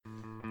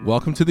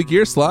Welcome to the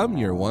Gear Slum,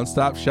 your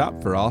one-stop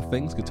shop for all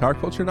things guitar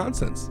culture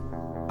nonsense.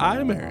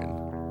 I'm Aaron.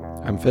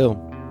 I'm Phil.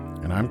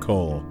 And I'm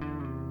Cole.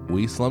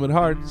 We slum it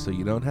hard so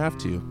you don't have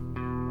to.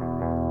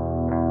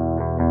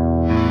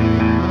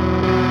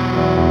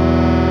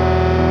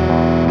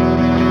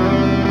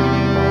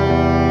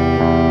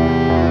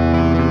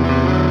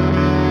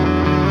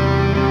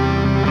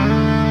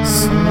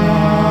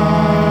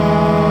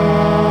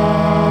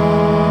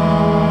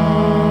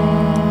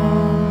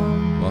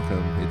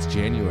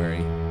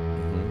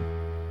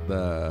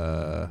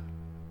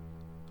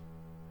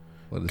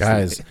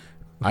 Guys,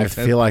 I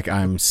feel like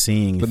I'm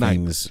seeing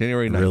things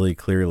January 9th. Really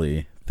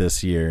clearly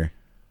this year.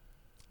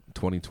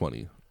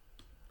 2020.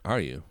 Are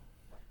you?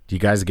 Do you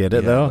guys get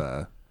it,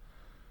 though?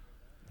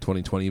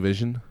 2020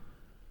 vision?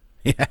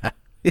 Yeah.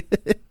 Do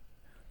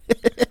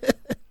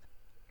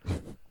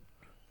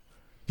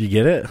you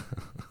get it?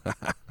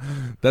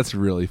 That's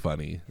really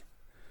funny.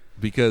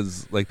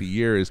 Because, like, the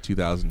year is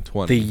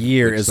 2020. The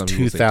year is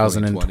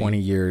 2020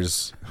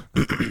 years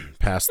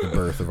past the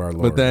birth of our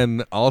Lord. But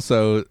then,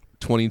 also,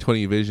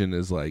 2020 vision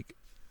is, like,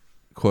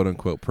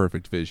 quote-unquote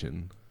perfect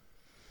vision.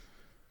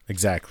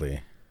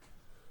 Exactly.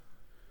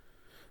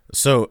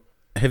 So,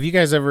 have you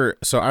guys ever...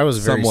 So, I was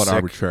very somewhat sick.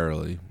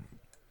 Arbitrarily.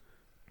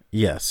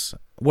 Yes.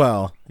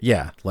 Well,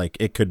 yeah. Like,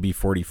 it could be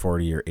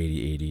 40-40 or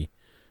 80-80.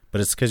 But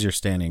it's because you're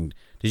standing...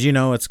 Did you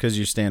know it's because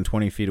you stand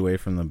 20 feet away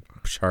from the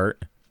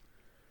chart?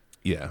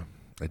 Yeah,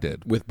 I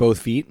did. With both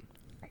feet?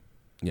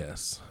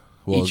 Yes.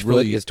 Well, each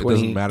really, foot is 20. It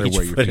doesn't matter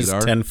where your feet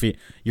are. 10 feet.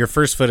 Your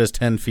first foot is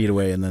 10 feet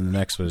away, and then the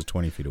next foot is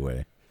 20 feet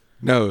away.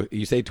 No,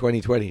 you say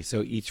 20-20,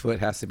 so each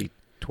foot has to be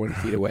 20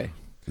 feet away.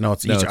 No,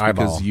 it's each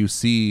eyeball.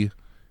 Because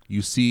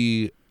you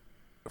see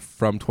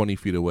from 20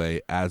 feet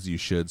away as you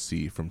should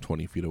see from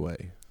 20 feet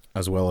away.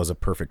 As well as a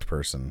perfect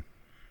person.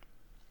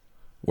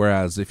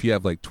 Whereas if you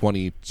have like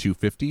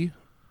 20-50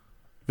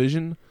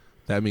 vision,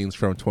 that means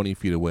from 20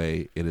 feet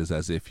away, it is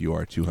as if you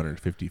are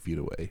 250 feet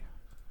away.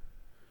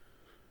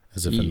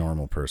 As if a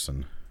normal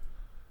person.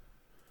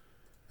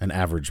 An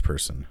average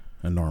person.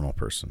 A normal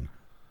person.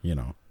 You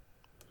know.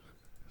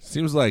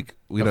 Seems like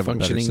we'd have a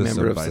functioning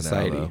member of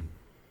society. Now,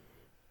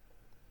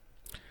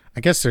 I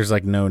guess there's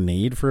like no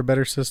need for a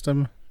better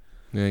system.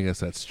 Yeah, I guess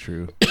that's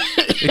true.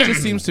 It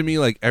just seems to me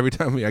like every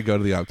time I go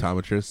to the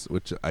optometrist,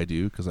 which I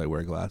do because I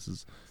wear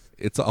glasses,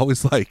 it's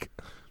always like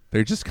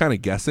they're just kind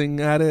of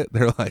guessing at it.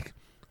 They're like,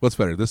 what's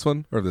better, this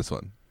one or this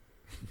one?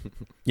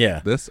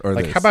 Yeah. This or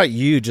like, this? How about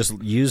you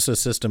just use a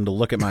system to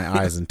look at my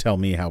eyes and tell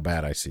me how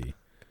bad I see?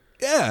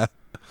 Yeah.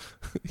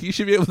 You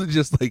should be able to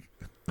just like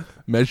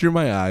measure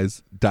my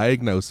eyes,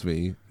 diagnose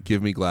me,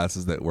 give me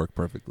glasses that work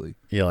perfectly.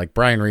 Yeah, like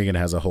Brian Regan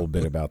has a whole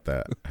bit about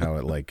that, how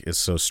it like is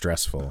so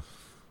stressful.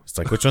 It's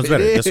like, which one's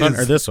better, this one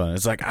or this one?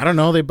 It's like, I don't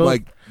know, they both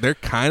like they're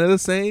kind of the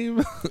same.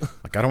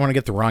 Like, I don't want to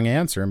get the wrong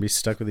answer and be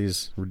stuck with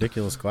these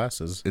ridiculous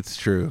glasses. It's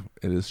true.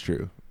 It is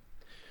true.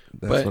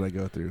 That's what I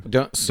go through.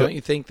 Don't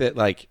you think that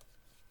like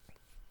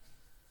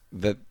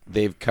that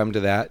they've come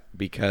to that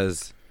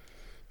because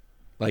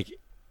like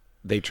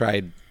they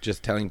tried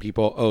just telling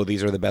people, oh,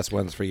 these are the best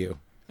ones for you,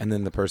 and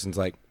then the person's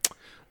like,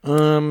 I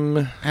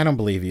don't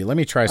believe you. Let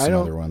me try some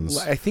other ones.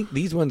 I think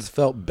these ones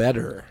felt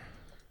better.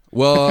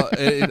 Well,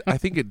 I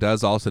think it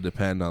does also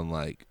depend on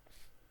like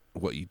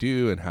what you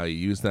do and how you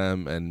use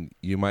them, and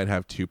you might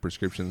have two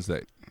prescriptions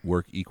that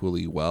work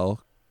equally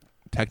well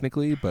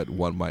technically, but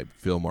one might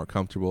feel more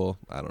comfortable.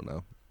 I don't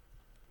know.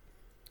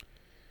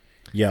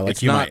 Yeah, like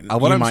it's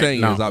what I'm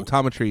saying is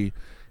optometry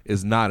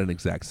is not an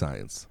exact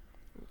science.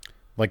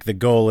 Like the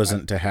goal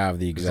isn't to have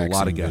the exact a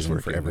lot same of vision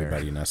guesswork for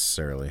everybody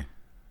necessarily.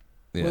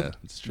 Yeah, well,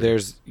 it's true.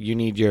 You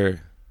need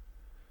your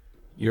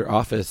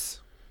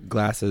office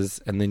glasses,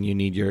 and then you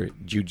need your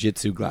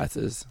jujitsu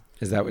glasses.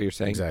 Is that what you're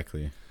saying?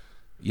 Exactly.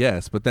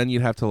 Yes, but then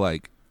you'd have to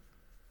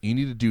you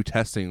need to do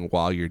testing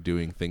while you're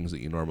doing things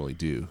that you normally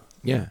do.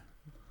 Yeah.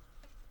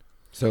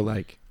 So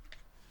like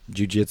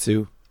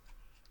jujitsu.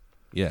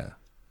 Yeah.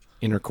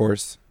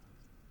 Intercourse.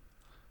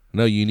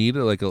 No, you need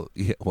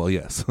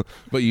yes,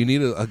 but you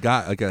need a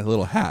guy, like a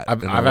little hat.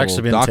 I've and a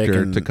actually been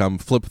doctor to come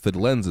flip the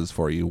lenses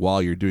for you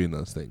while you're doing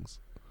those things.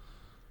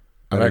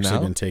 I've actually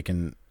been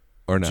taking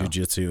or no?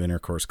 Jiu-jitsu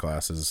intercourse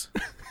classes.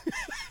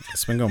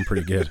 It's been going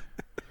pretty good.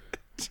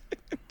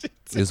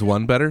 Is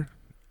one better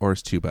or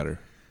is two better?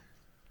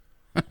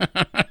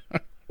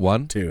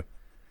 One? Two.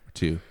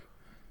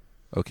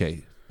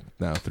 Okay,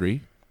 now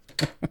 3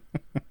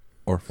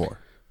 or 4.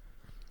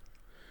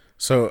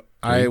 So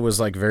I was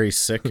like very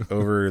sick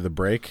over the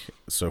break.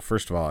 So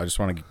first of all, I just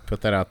want to put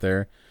that out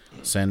there.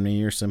 Send me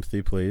your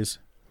sympathy, please.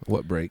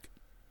 What break?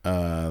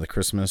 The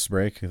Christmas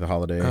break, the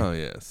holiday. Oh,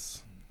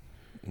 yes.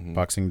 Mm-hmm.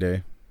 Boxing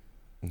Day.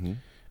 Mm-hmm.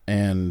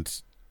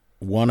 And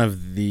one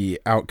of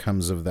the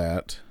outcomes of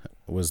that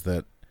was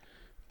that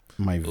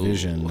my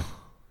vision,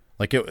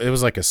 like it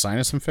was like a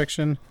sinus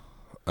infection.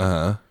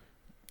 Uh-huh.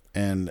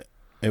 And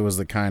it was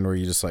the kind where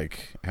you just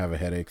like have a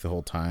headache the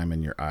whole time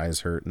and your eyes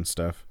hurt and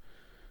stuff.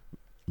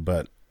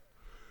 But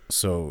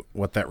so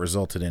what that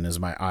resulted in is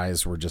my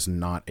eyes were just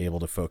not able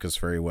to focus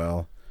very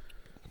well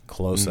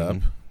close up.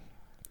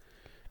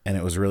 And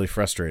it was really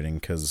frustrating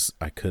because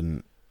I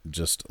couldn't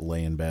just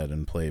lay in bed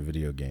and play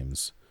video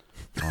games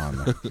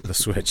on the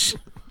Switch.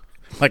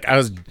 Like, I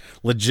was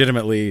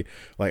legitimately,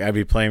 like, I'd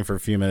be playing for a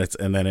few minutes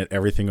and then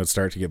everything would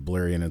start to get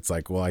blurry, and it's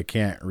like, well, I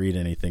can't read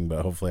anything,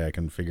 but hopefully I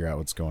can figure out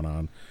what's going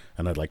on.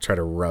 And I'd, like, try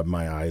to rub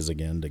my eyes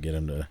again to get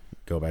them to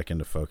go back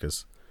into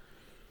focus.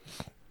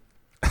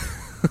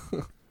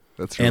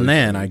 That's really and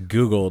then funny. I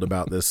Googled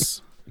about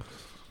this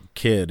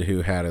kid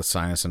who had a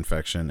sinus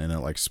infection, and it,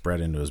 like, spread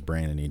into his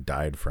brain, and he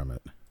died from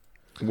it.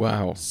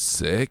 Wow.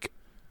 Sick.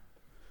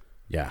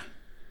 Yeah.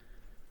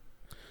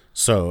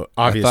 So,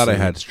 obviously... I thought I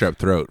had strep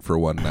throat for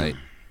one night.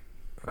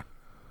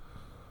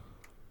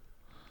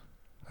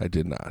 I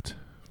did not.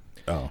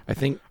 Oh. I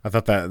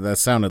thought that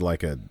sounded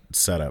like a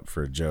setup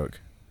for a joke.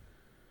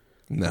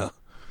 No.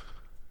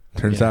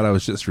 Turns out I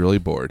was just really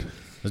bored.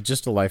 It's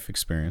just a life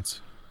experience.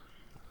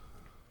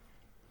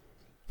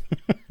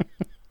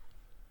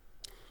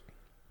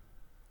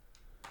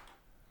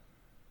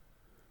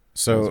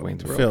 So,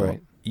 Wayne's World, Phil,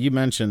 right? you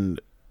mentioned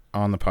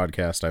on the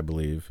podcast, I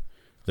believe,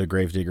 the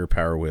Gravedigger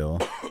Power Wheel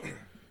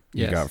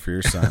you Yes. got for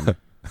your son.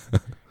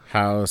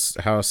 How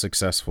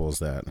successful is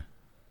that?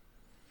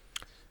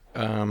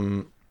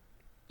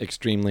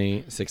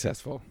 Extremely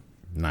successful.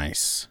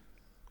 Nice.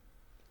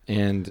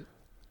 And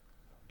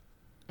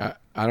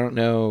I don't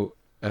know.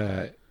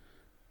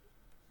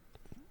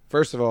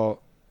 First of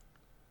all,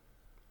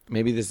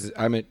 maybe this is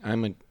I'm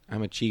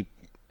a cheap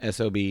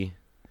SOB.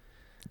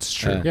 It's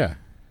true. Yeah.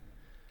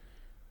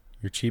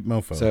 You're cheap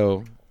mofo.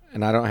 So,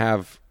 and I don't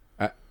have.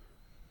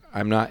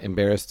 I'm not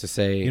embarrassed to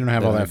say you don't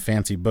have all that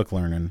fancy book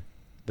learning.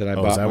 that I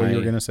Oh, bought. is that what you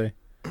were gonna say?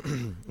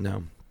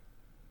 No.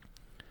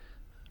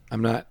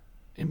 I'm not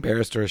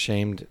embarrassed or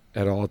ashamed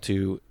at all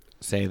to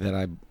say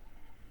that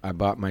I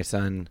bought my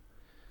son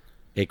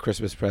a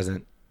Christmas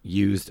present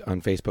used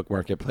on Facebook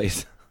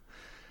Marketplace.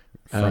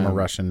 From a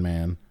Russian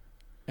man.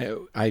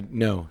 I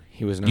no,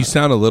 he was not. You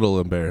sound a little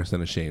embarrassed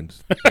and ashamed.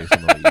 Based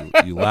on the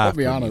way you laughed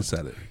be when honest. you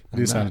said it. You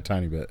do sound a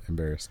tiny bit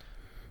embarrassed.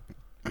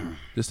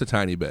 Just a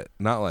tiny bit.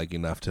 Not like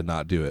enough to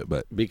not do it,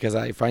 but Because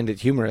I find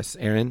it humorous,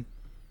 Aaron.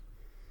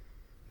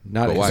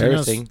 Not But why?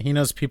 embarrassing. He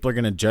knows people are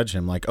going to judge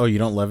him. Like, oh, you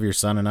don't love your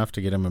son enough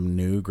to get him a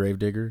new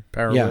Gravedigger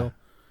Power Yeah. Wheel?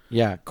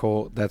 Yeah,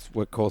 Cole. That's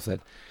what Cole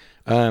said.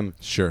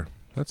 sure.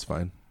 That's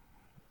fine.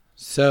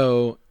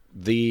 So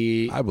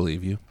I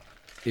believe you.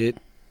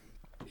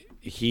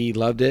 he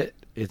loved it.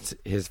 It's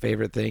his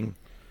favorite thing.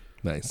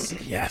 Nice.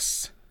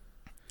 Yes.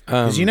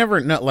 Because you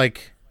never know,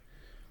 like,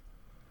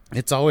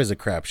 it's always a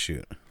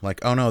crapshoot.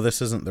 Like, oh, no,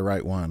 this isn't the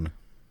right one.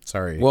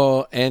 Sorry.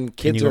 Well, and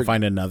Can kids you are go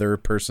find another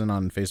person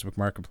on Facebook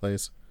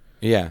Marketplace?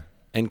 yeah,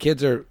 and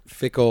kids are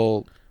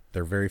fickle,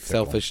 They're very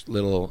fickle. selfish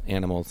little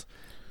animals.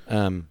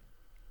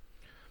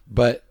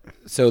 But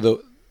so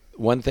the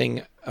one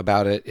thing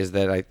about it is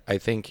that I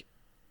think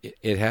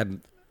it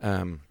had.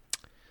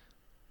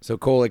 So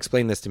Cole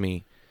explained this to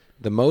me.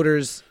 The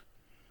motors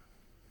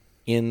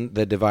in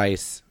the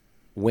device,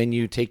 when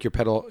you take your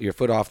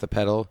foot off the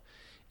pedal,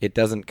 it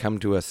doesn't come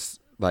to us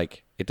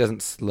like it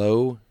doesn't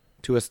slow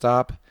to a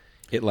stop.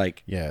 It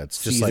like Yeah,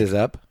 it's just seizes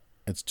like, up.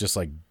 it's just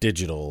like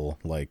digital,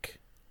 like,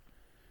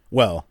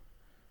 well,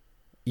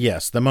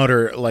 yes, the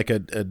motor, like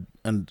a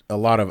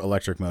lot of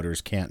electric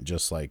motors can't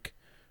just like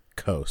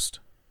coast.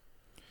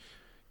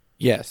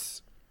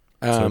 Yes.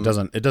 So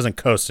it doesn't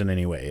coast in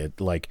any way.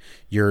 It like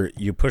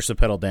you push the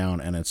pedal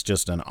down and it's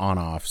just an on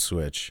off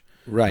switch.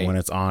 Right. And when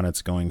it's on,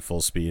 it's going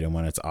full speed, and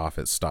when it's off,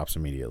 it stops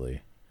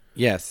immediately.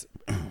 Yes.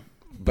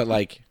 But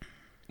like,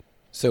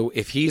 so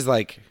if he's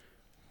like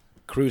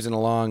cruising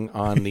along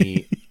on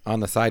the on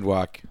the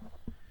sidewalk,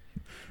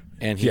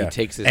 and he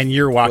takes his and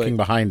you're walking foot-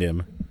 behind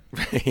him.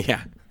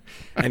 yeah,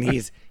 and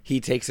he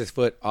takes his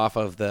foot off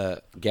of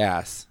the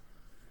gas,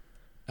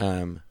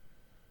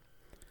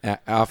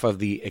 off of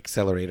the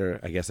accelerator,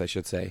 I guess I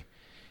should say.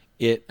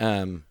 It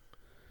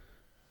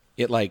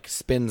like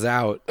spins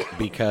out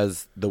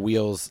because the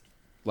wheels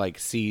like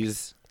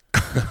seize,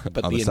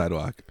 but On the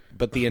sidewalk.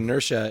 But the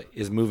inertia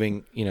is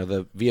moving. You know,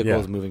 the vehicle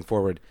is moving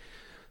forward.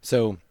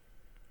 So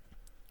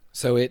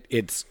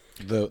it's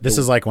the. This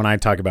is like when I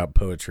talk about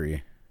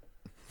poetry.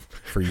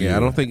 For you, Yeah, I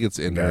don't think it's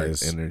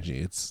guys. energy.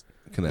 It's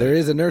kinetic. there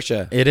is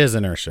inertia. It is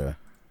inertia.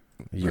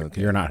 Okay.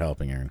 You're not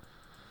helping, Aaron.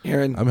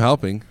 Aaron, I'm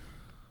helping.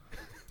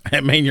 I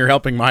mean, you're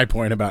helping my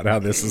point about how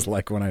this is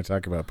like when I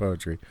talk about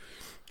poetry.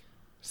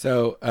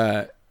 so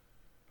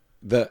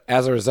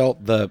as a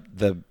result, the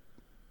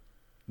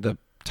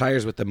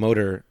tires with the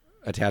motor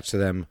attached to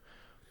them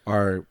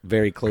are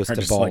very close Are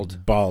to just bald.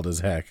 like bald as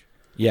heck.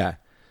 Yeah.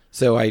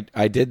 So I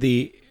did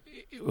the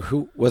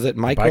who was it?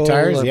 Michael Bike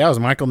tires? Yeah, it was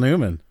Michael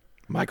Newman.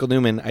 Michael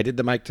Newman. I did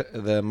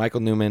the Michael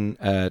Newman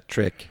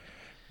trick,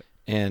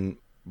 and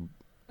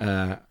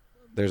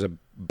there's a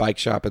bike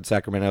shop in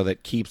Sacramento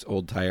that keeps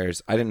old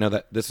tires. I didn't know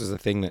that this was a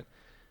thing that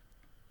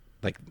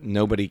like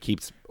nobody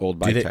keeps old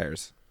bike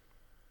tires.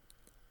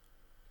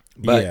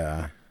 But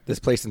yeah. this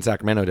place in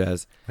Sacramento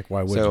does. Like,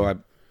 why would So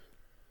you?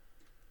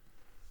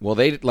 well,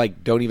 they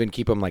like don't even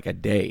keep them like a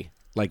day.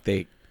 Like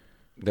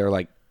they're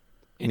like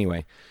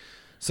anyway.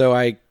 So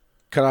I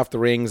cut off the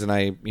rings and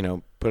I,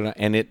 put it on,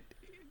 and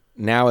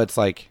now it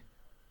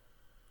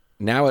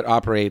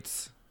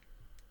operates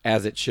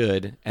as it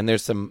should. And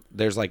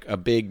there's like a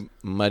big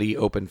muddy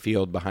open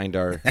field behind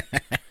our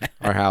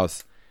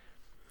house.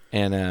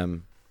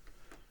 And,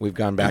 we've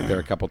gone back there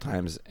a couple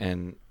times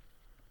and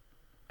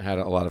had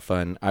a lot of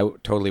fun. I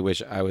totally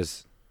wish I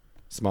was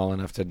small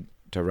enough to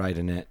ride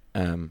in it.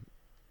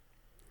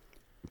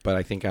 But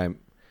I think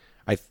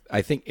I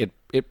think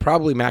it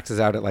probably maxes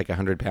out at like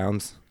 100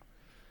 pounds.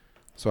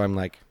 So I'm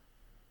like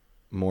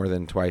more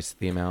than twice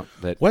the amount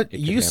that What it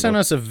you can sent handle.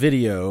 us a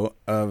video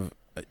of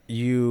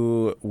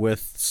you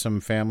with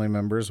some family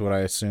members, what I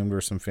assumed were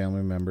some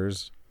family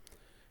members,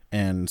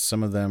 and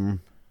some of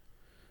them,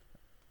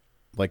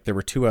 like there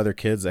were 2 other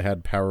kids that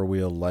had Power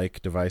Wheel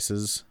like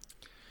devices.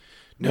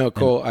 No,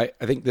 Cole, I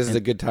think this is a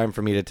good time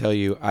for me to tell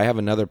you I have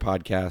another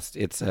podcast.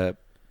 It's a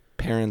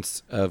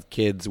Parents of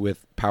Kids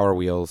with Power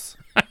Wheels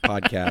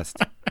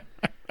podcast.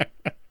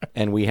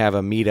 And we have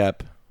a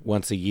meetup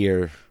once a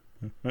year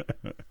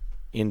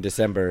in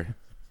December.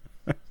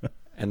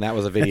 And that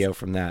was a video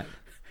from that.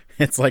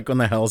 It's like when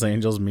the Hells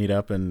Angels meet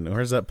up, and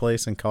where's that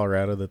place in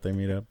Colorado that they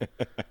meet up?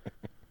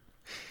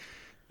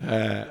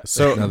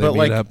 So, No, they but meet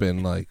like up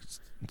in like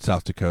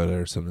South Dakota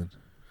or something.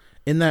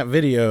 in that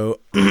video,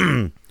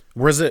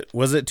 was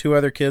it 2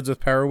 other kids with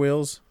Power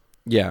Wheels?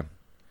 Yeah.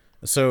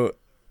 So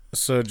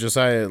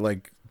Josiah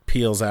like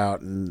peels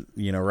out and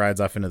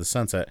rides off into the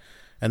sunset,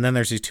 and then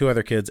there's these 2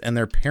 other kids, and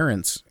their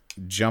parents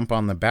jump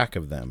on the back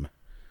of them,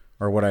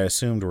 or what I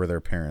assumed were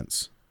their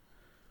parents.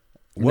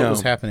 What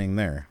was happening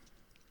there?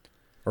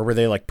 Or were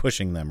they like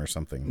pushing them or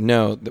something?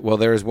 No. Well,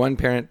 there was one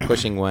parent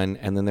pushing one,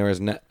 and then there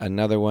was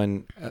another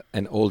one,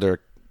 an older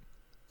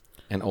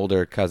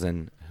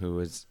cousin who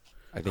was,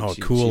 I think,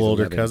 cool she's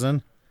older 11.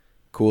 cousin.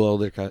 Cool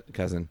older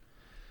cousin.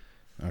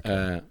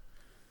 Okay.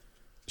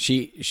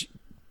 She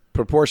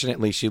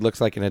proportionately she looks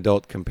like an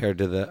adult compared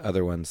to the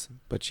other ones,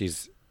 but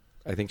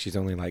I think she's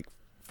only like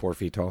 4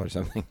 feet tall or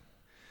something.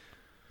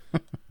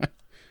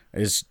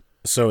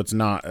 So it's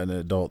not an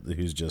adult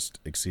who's just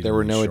exceedingly There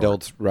were no short.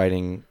 adults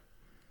riding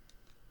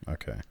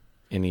Okay.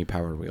 any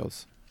Power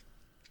Wheels.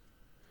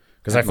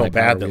 Because I At my felt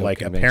bad Power that Wheel like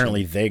convention.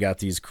 apparently they got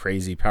these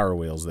crazy Power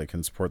Wheels that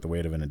can support the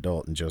weight of an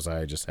adult, and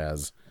Josiah just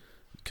has,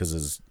 because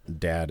his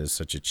dad is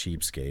such a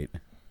cheapskate,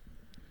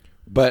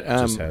 But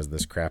just has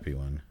this crappy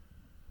one.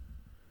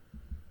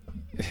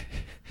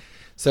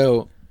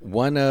 so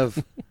one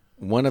of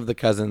the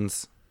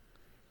cousins,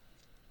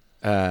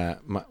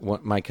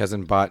 my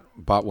cousin bought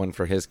one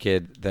for his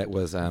kid that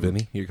was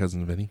Vinny, your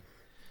cousin Vinny.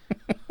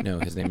 No,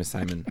 his name is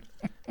Simon.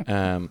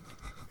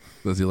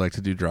 Does he like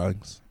to do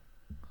drawings?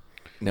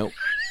 Nope.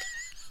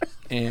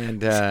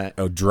 And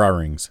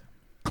Drawings.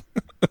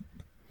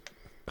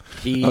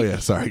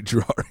 Sorry,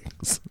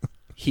 drawings.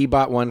 he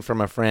bought one from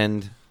a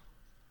friend,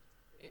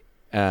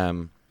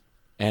 and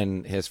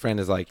his friend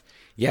is like,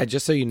 yeah,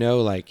 just so you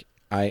know, like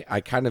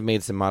I kind of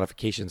made some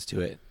modifications to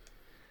it.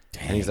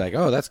 Dang. And he's like,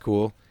 oh, that's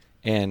cool.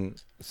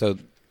 And so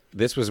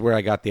this was where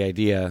I got the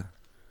idea.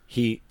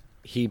 He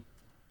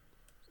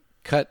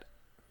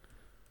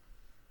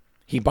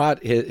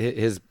bought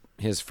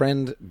his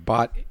friend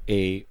bought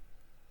a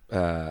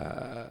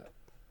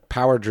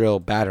power drill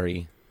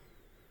battery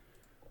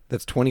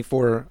that's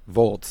 24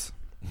 volts.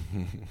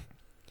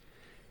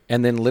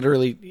 And then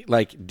literally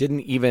like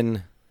didn't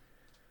even,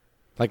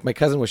 like my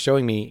cousin was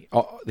showing me,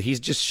 he's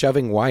just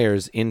shoving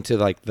wires into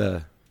like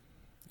the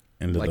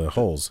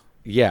holes.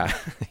 Yeah.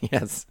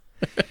 Yes.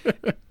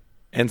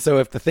 And so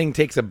if the thing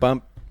takes a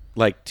bump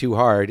like too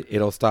hard,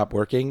 it'll stop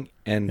working.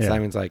 And Yeah.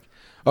 Simon's like,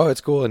 oh,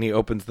 it's cool. And he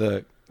opens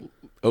the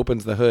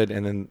hood,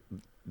 and then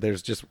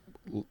there's just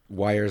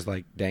wires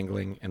like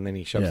dangling, and then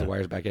he shoves the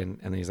wires back in,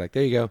 and then he's like,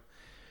 there you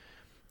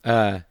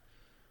go.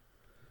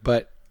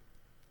 But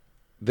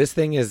this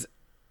thing is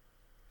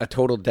a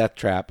total death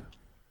trap.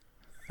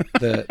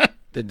 The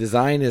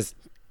design is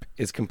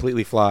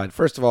completely flawed.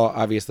 First of all,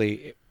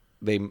 obviously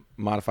they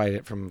modified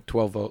it from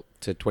 12 volt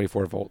to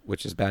 24 volt,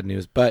 which is bad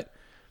news. But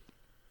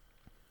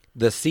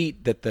the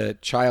seat that the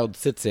child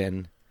sits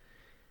in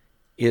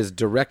is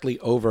directly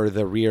over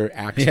the rear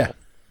axle. Yeah.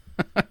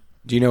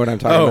 Do you know what I'm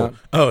talking about?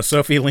 Oh, so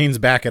if he leans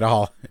back at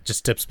all, it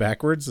just tips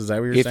backwards? Is that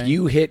what you're saying? If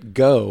you hit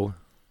go,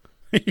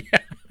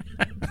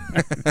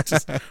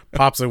 just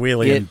pops a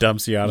wheelie and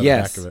dumps you out of the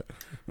back of it.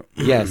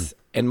 Yes.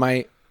 And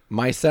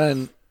my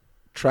son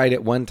tried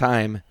it one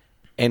time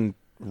and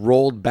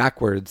rolled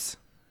backwards.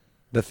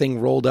 The thing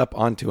rolled up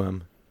onto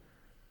him.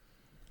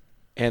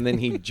 And then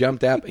he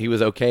jumped up. He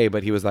was okay,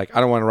 but he was like,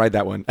 I don't want to ride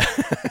that one.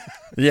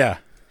 Yeah.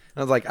 I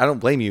was like, I don't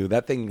blame you.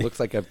 That thing looks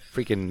like a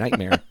freaking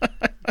nightmare.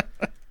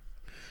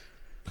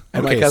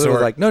 And my cousin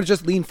was like, no,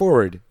 just lean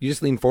forward. You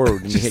just lean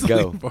forward and you hit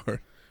go.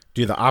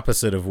 Do the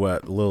opposite of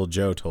what Lil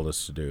Joe told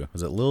us to do.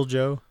 Was it Lil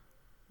Joe?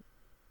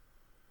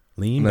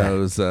 Lean back. No, it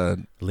was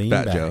Lean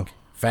Fat back. Joe.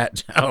 Fat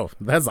Joe. Oh,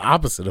 that's the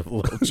opposite of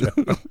Lil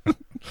Joe.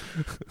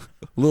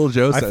 Lil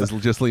Joe says,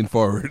 just lean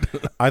forward.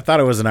 I thought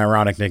it was an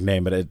ironic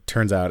nickname, but it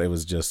turns out it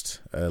was just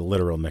a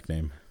literal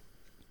nickname.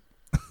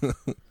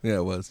 Yeah,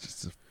 it was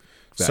just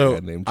that So guy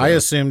named I Joe.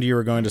 assumed you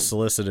were going to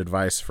solicit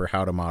advice for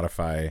how to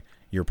modify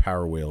your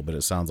Power Wheel, but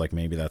it sounds like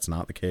maybe that's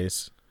not the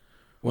case.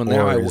 Well,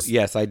 now Or is-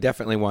 yes, I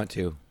definitely want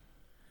to.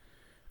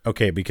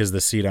 Okay, because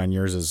the seat on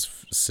yours is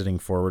sitting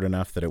forward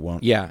enough that it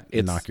won't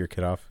knock your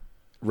kid off.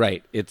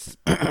 Right. It's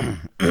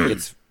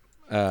it's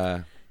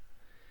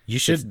You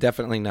should. it's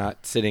definitely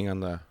not sitting on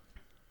the.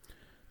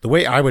 The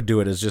way I would do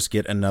it is just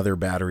get another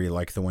battery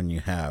like the one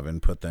you have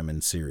and put them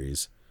in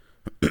series.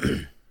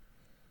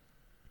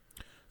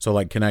 So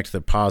like connect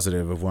the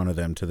positive of one of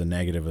them to the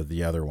negative of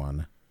the other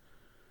one.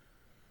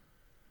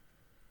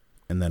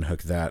 And then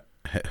hook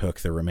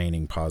the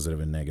remaining positive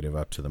and negative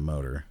up to the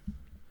motor.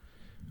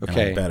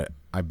 Okay. And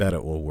I bet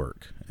it will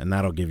work. And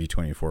that'll give you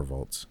 24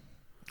 volts.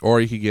 Or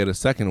you could get a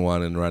second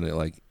one and run it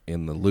like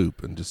in the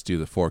loop and just do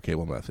the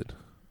 4-cable method.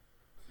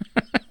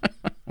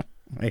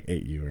 I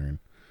hate you, Aaron.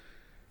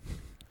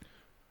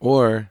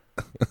 Or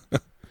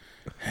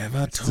Have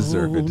I told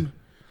deserved.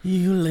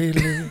 you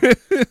lately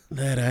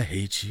that I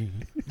hate you?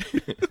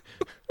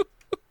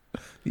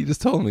 You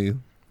just told me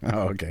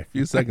Oh, okay. a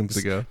few seconds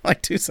ago.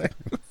 Like 2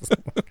 seconds.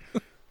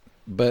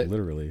 but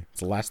Literally.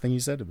 It's the last thing you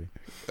said to me.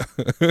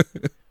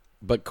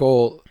 but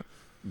Cole,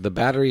 the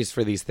batteries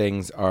for these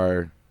things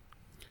are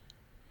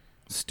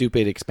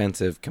stupid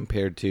expensive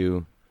compared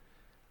to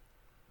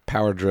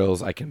power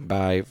drills I can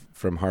buy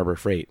from Harbor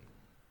Freight.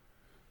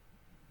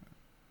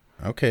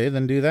 Okay,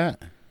 then do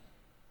that.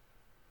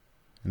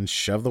 And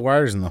shove the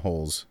wires in the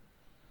holes.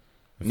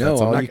 If No,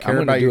 that's I'm all not. you I'm care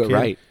going to about do your it kid,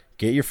 right.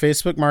 get your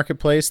Facebook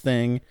Marketplace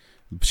thing,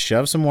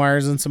 shove some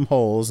wires in some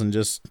holes, and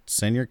just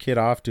send your kid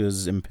off to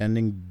his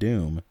impending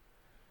doom.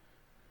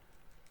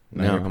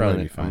 No, No, you'll I'm probably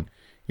gonna- be fine.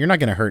 You're not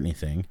going to hurt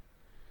anything.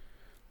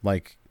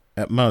 Like,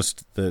 at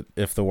most,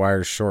 if the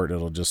wire's short,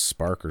 it'll just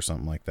spark or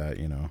something like that,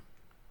 you know.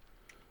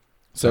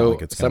 It's not So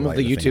like it's gonna some of light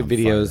the thing YouTube on fire.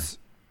 videos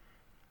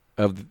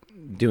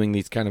of doing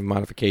these kind of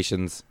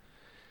modifications,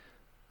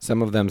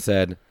 some of them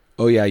said,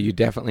 "Oh yeah, you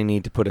definitely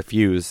need to put a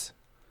fuse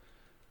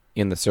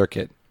in the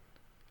circuit."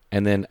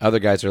 And then other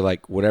guys are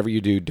like, "Whatever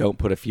you do, don't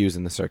put a fuse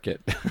in the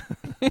circuit."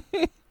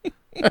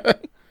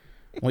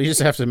 Well, you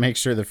just have to make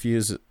sure the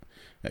fuse,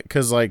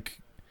 because like,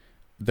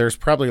 there's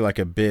probably like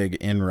a big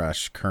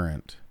inrush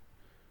current.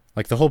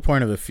 Like the whole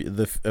point of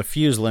a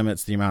fuse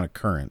limits the amount of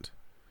current,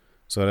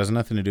 so it has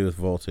nothing to do with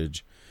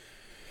voltage.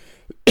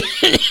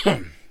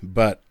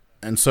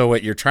 And so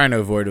what you're trying to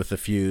avoid with the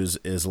fuse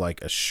is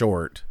like a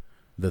short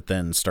that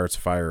then starts a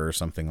fire or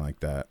something like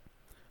that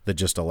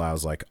just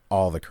allows like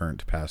all the current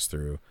to pass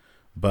through.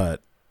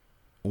 But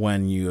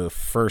when you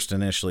first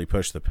initially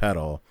push the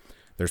pedal,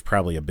 there's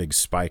probably a big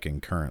spike in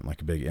current,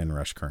 like a big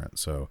inrush current.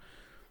 So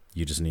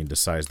you just need to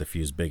size the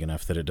fuse big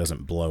enough that it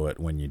doesn't blow it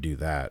when you do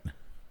that,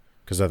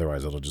 because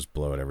otherwise it'll just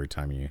blow it every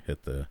time you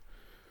hit the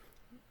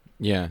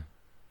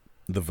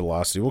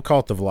velocity. We'll call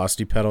it the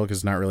velocity pedal because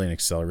it's not really an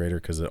accelerator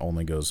because it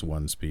only goes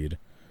one speed.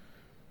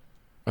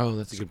 Oh,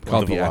 that's a good point.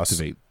 Called The the veloc-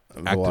 activate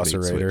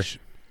velocirator. switch.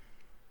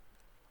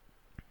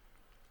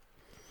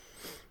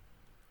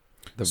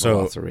 The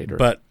So, velocirator.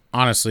 but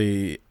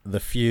honestly, the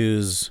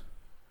fuse,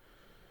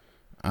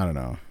 I don't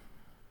know.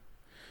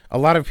 A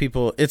lot of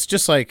people, it's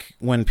just like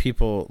when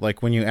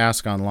you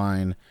ask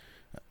online,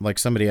 like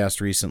somebody asked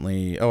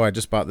recently, "Oh, I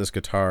just bought this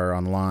guitar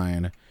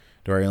online.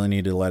 Do I really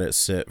need to let it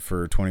sit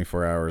for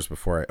 24 hours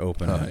before I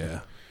open Oh it?" yeah.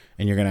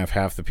 And you're going to have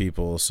half the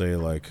people say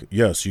like,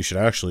 "Yes, you should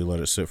actually let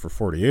it sit for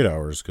 48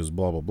 hours because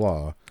blah, blah,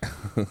 blah."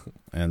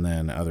 And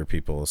then other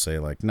people will say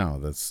like, "No,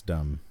 that's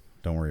dumb.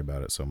 Don't worry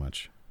about it so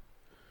much."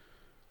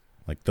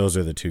 Like those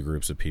are the two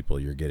groups of people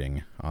you're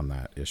getting on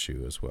that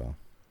issue as well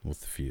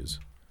with the fuse.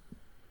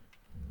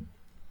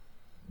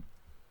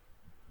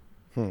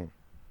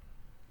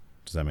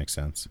 Does that make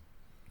sense?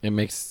 it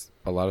makes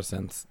a lot of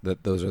sense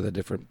that those are the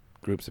different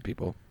groups of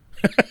people.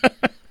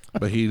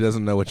 But he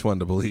doesn't know which one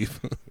to believe.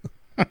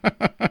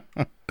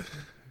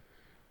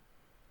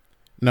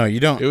 No, you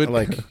don't. It would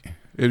like,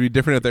 It'd be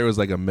different if there was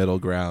like a middle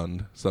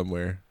ground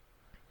somewhere.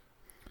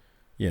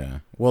 yeah.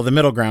 Well, the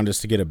middle ground is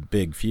to get a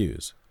big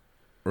fuse.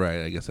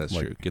 Right, I guess that's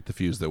Like- true. Get the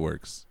fuse that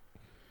works.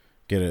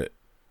 Get it,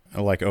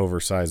 like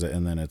oversize it,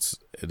 and then it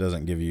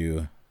doesn't give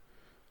you,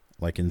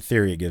 like in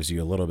theory, it gives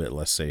you a little bit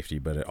less safety,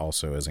 but it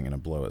also isn't going to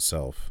blow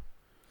itself.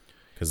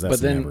 Because that's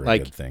But then, never a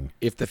like, good thing.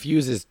 If the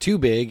fuse is too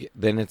big,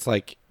 then it's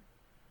like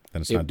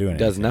Then it's it not doing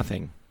does anything.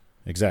 nothing.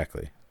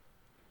 Exactly.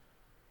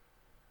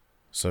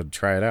 So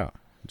try it out.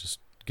 Just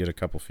get a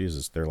couple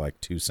fuses. They're like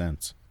 2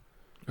 cents.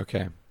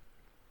 Okay.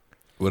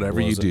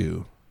 Whatever you Was it?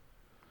 do,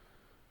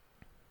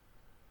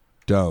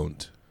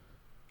 don't.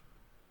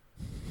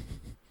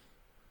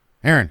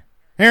 Aaron.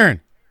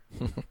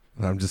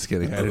 I'm just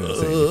kidding. I didn't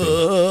say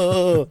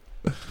anything.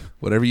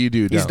 Whatever you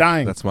do, He's don't.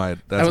 dying. That's my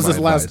That was my his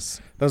last-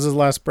 advice. That was his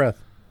last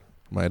breath.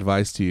 My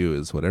advice to you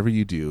is whatever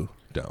you do,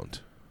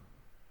 don't.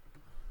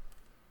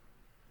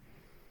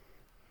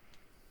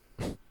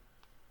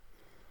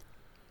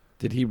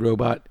 Did he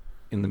robot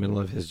in the middle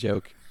of his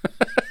joke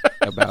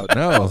about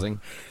No.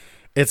 pausing?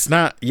 It's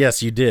not.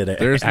 Yes, you did.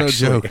 There's no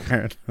actually, joke.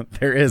 Aaron.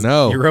 There is.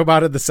 No. You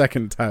roboted the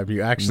second time.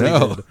 You actually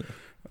No. did.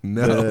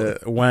 No.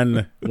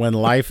 When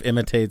life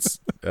imitates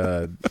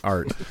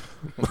art.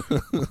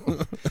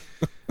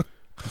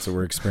 That's what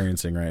we're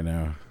experiencing right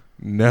now.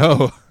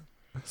 No.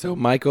 So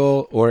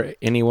Michael or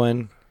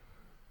anyone,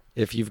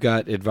 if you've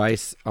got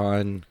advice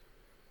on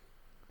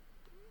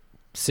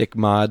sick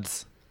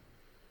mods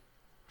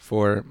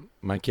for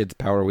my kid's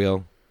Power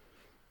Wheel,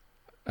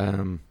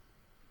 I'd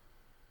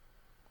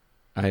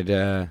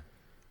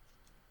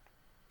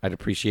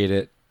appreciate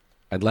it.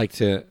 I'd like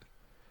to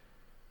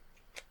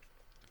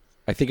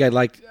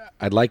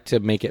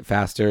make it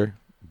faster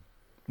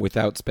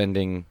without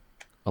spending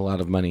a lot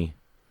of money.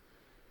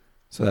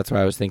 So that's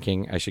why I was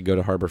thinking I should go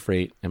to Harbor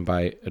Freight and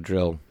buy a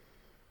drill.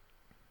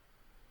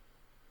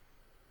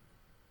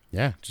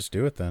 Yeah, just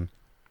do it then.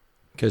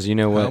 Because you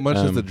know what? How much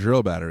does the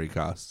drill battery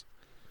cost?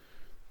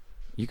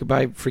 You could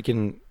buy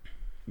freaking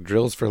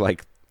drills for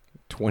like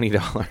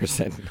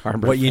 $20 at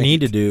Harbor What you Freight.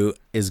 need to do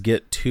is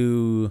get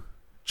 2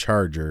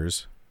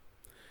 chargers,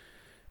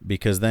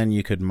 because then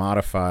you could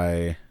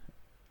modify.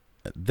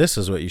 This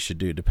is what you should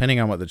do. Depending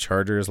on what the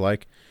charger is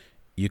like,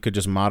 you could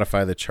just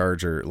modify the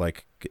charger,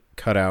 like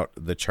cut out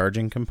the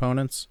charging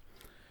components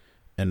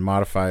and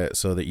modify it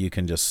so that you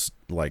can just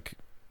like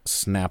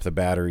snap the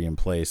battery in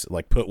place,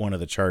 like put one of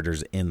the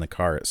chargers in the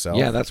car itself.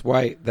 Yeah, that's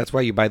why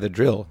you buy the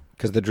drill,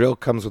 because the drill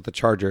comes with the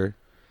charger.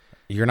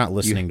 You're not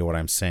listening to what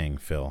I'm saying,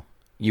 Phil.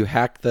 You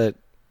hack the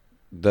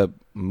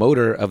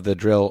motor of the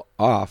drill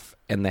off,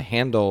 and the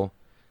handle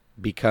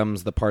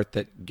becomes the part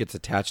that gets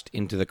attached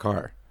into the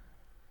car,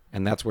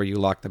 and that's where you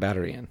lock the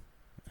battery in.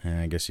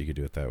 I guess you could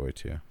do it that way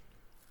too.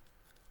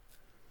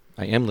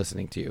 I am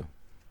listening to you.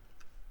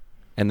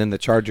 And then the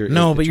charger.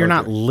 No, is the but you're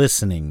not charger.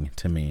 listening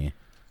to me.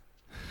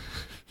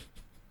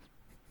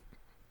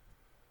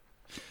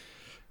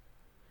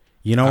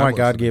 You know I'm why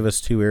God listening. gave us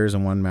 2 ears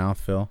and 1 mouth,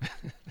 Phil?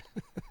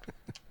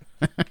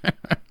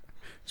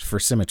 It's for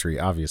symmetry,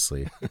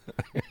 obviously.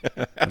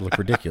 It'd look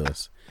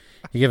ridiculous.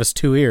 He gave us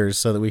 2 ears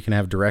so that we can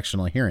have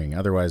directional hearing.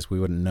 Otherwise, we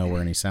wouldn't know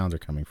where any sounds are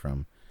coming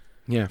from.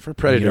 Yeah, for You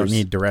predators. don't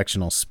need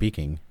directional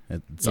speaking.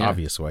 It's Yeah.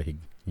 obvious why he,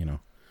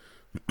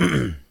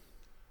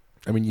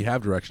 I mean, you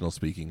have directional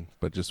speaking,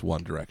 but just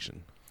one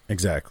direction.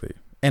 Exactly.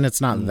 And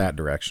it's not that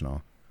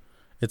directional.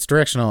 It's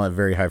directional at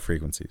very high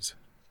frequencies.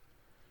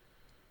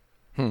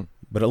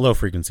 But at low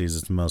frequencies,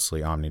 it's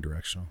mostly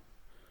omnidirectional.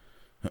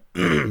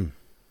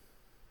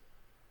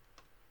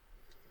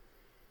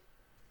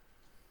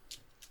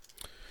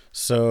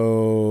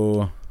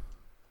 So,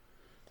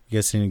 you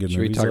guys seen any good Should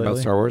we movies talk lately?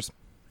 about Star Wars?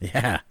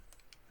 Yeah.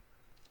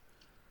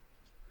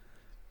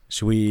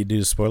 Should we do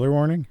a spoiler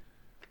warning?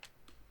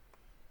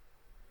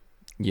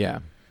 Yeah.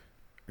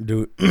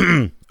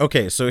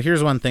 Okay, so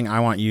here's one thing I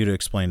want you to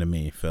explain to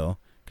me, Phil,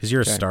 because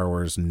you're a Okay. Star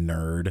Wars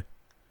nerd.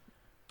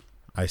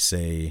 I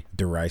say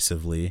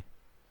derisively.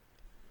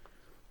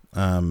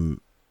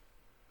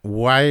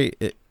 Why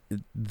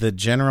the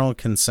general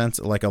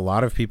consensus? Like, a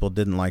lot of people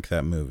didn't like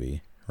that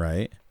movie,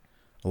 right?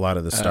 A lot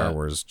of the Star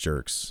Wars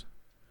jerks.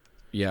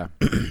 Yeah.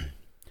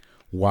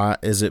 Why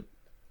is it?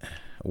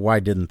 Why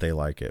didn't they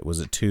like it? Was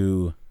it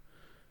too?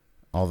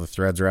 All the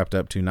threads wrapped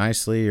up too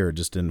nicely, or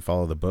just didn't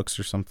follow the books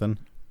or something?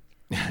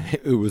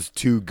 It was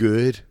too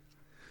good.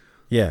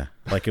 Yeah,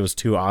 like it was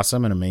too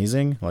awesome and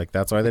amazing. Like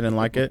that's why they didn't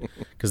like it,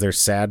 because they're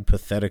sad,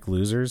 pathetic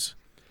losers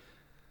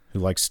who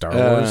like Star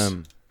Wars,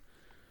 and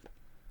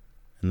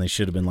they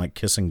should have been like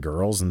kissing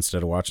girls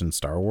instead of watching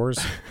Star Wars.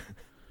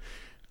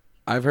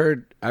 I've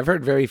heard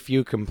very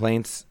few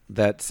complaints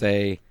that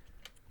say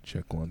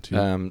Check 1,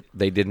 2.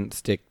 they didn't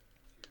stick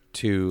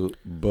to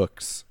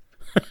books.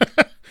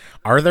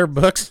 Are there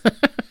books?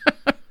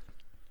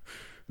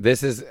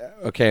 This is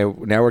okay.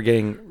 Now we're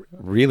getting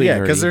really Yeah,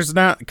 nerdy. because there's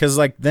not, because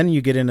like then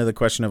you get into the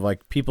question of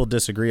like people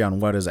disagree on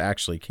what is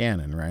actually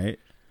canon, right?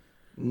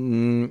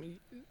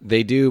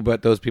 They do,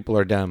 but those people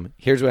are dumb.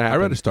 Here's what I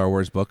happened. read a Star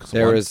Wars book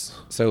There once.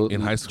 was in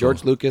high school.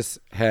 George Lucas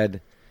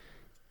had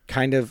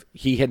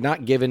he had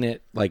not given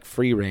it like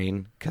free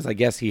reign, because I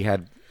guess he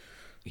had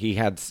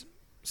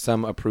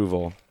some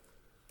approval.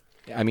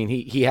 I mean,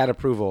 he had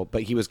approval,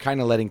 but he was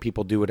kind of letting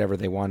people do whatever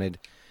they wanted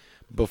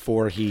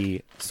before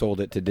he sold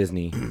it to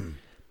Disney.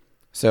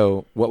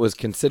 So what was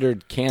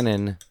considered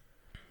canon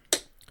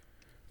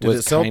Did was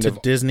it sell kind to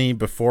of Disney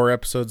before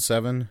Episode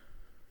 7?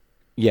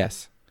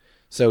 yes.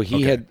 So he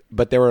Okay. had,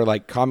 but there were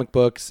like comic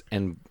books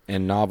and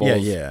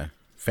novels. Yeah.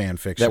 Fan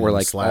fiction that were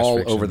like slash all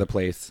fiction. over the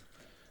place.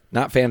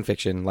 Not fan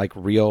fiction, like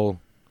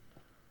real,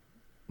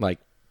 like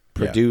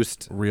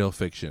produced Real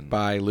fiction.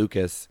 by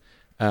Lucas.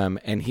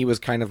 And he was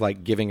kind of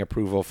like giving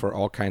approval for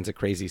all kinds of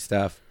crazy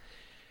stuff.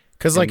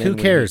 Because, And like, then who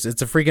when cares?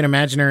 It's a freaking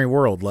imaginary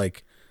world.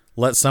 Like,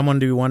 let someone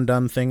do one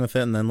dumb thing with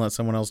it and then let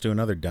someone else do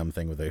another dumb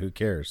thing with it. Who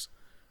cares?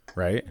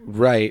 Right?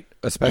 Right.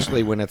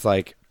 Especially when it's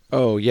like,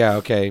 oh, yeah,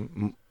 okay,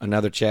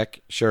 another check,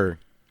 sure.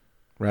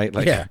 Right?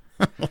 Like, yeah.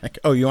 Like,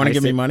 oh, you want to I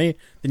give me say- money?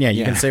 Then, you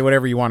Yeah. can say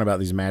whatever you want about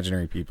these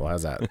imaginary people.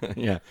 How's that?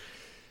 yeah.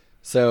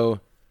 So,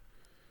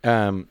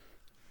 at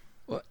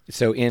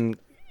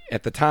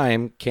the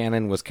time,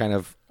 canon was kind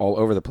of all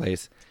over the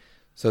place.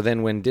 So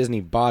then when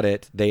Disney bought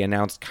it, they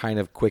announced kind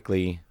of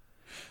quickly,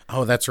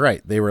 Oh, that's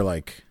right. They were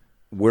like,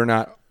 we're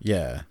not.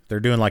 yeah, they're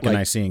doing like a Like-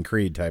 Nicene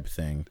Creed type of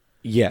thing.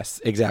 Yes,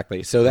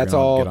 exactly. So We're that's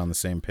gonna all. Get on the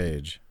same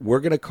page.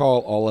 We're going to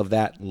call all of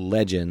that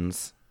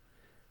legends,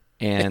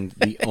 and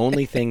the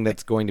only thing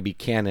that's going to be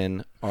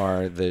canon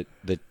are the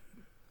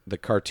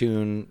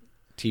cartoon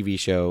TV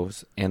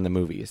shows and the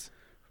movies.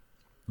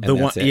 And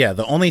that's it.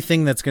 The only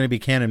thing that's going to be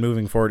canon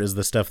moving forward is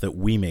the stuff that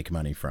we make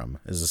money from.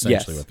 Is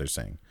essentially Yes. what they're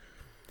saying.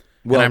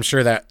 Well, and I'm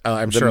sure that a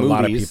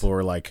lot of movies- people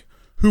were like,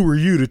 "Who are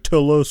you to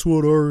tell us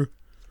what our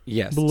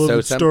yes,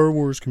 beloved so Star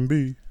Wars can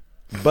be?"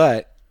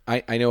 But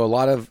I know a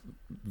lot of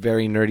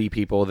very nerdy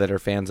people that are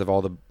fans of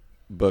all the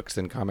books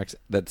and comics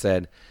that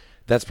said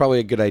that's probably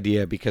a good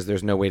idea because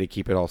there's no way to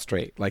keep it all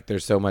straight. Like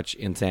there's so much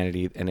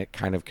insanity and it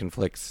kind of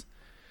conflicts,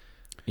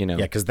 you know.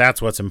 Yeah, because that's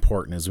what's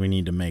important is we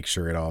need to make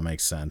sure it all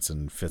makes sense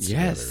and fits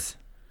Yes.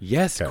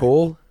 Yes, Okay.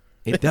 Cole.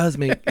 It does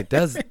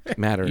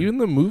matter. Even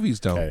the movies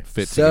don't Okay.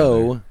 fit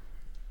So, together.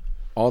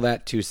 all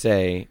that to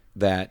say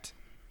that,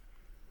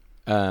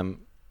 oh,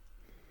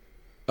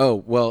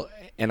 well,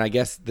 and I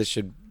guess this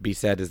should be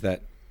said is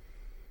that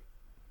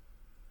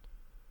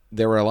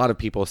there were a lot of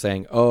people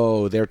saying,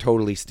 oh, they're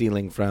totally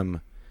stealing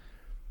from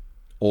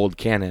old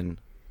canon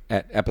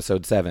at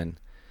episode 7.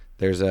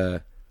 There's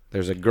a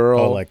girl.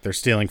 Oh, like they're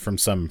stealing from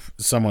something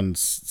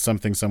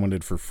someone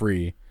did for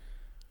free.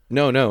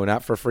 No,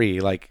 not for free.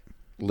 Like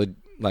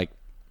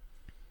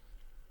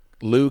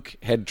Luke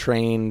had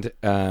trained.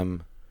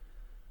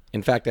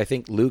 In fact, I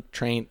think Luke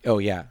trained. Oh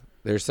yeah,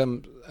 there's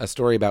a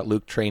story about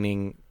Luke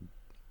training.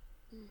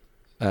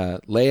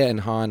 Leia and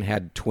Han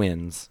had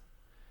twins,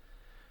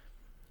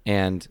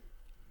 and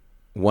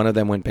one of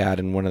them went bad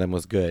and one of them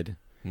was good.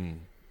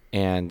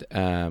 And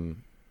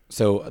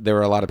so there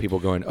were a lot of people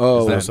going,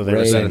 "Oh, So they were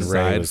Rey saying and- Rey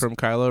Aside was- from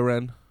Kylo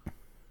Ren.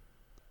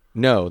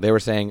 no, they were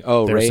saying,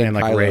 "Oh, They were Rey saying and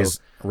like Kylo,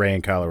 Rey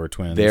and Kylo were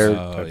twins. they're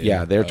Oh, yeah,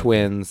 yeah. they're Okay.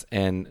 twins,"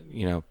 and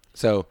you know,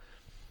 so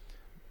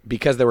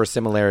because there were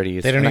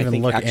similarities, They don't and I even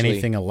think look actually-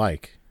 anything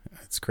alike.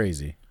 It's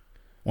crazy.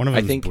 One of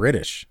I them's think-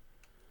 British.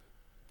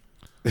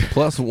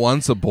 Plus,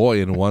 one's a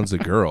boy and one's a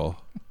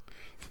girl.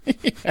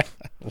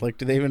 Like,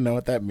 do they even know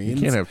what that You means?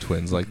 can't have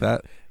twins like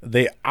that.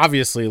 They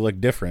obviously look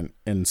different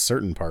in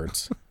certain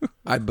parts.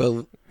 I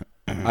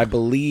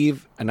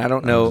believe, and I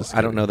don't know, just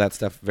I don't know that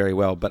stuff very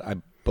well, but I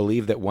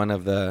believe that one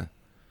of the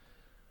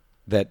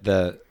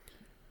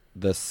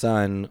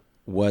son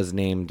was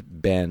named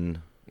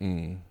Ben.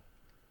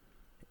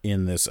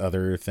 In this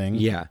other thing.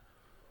 Yeah.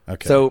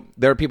 Okay. So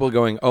there are people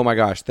going, "Oh my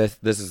gosh, this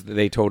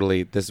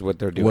is what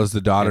they're doing." Was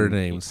the daughter And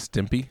named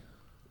Stimpy?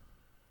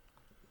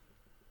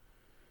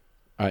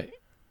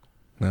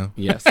 No.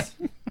 Yes.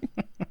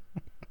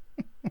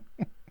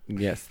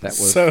 Yes, that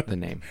was So- the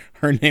name.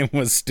 her name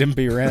was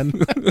Stimpy Ren.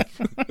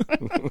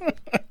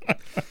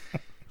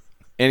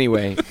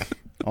 Anyway,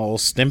 Oh,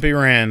 Stimpy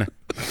Ren.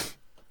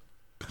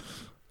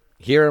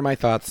 here are my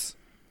thoughts.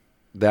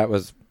 That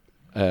was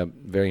a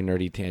very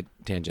nerdy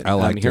tangent. I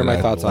liked here are it. my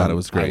I thoughts thought on it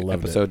was great. I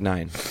loved episode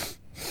 9.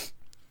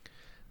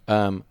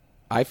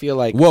 I feel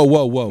like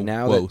Whoa.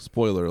 Now Whoa. that-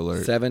 Spoiler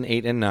alert. 7,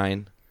 8, and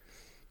 9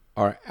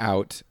 are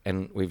out,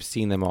 and we've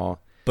seen them all.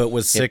 But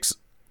was 6...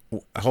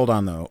 Hold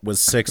on, though.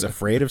 Was 6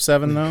 afraid of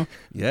 7, though?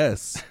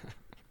 Yes.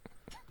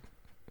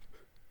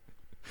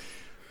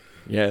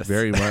 Yes.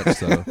 Very much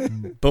so.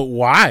 But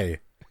why?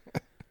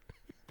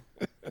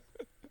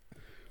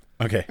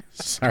 Okay.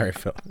 Sorry,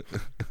 Phil.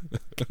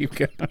 Keep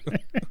going.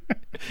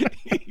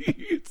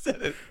 You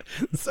said it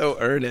so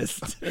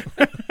earnest.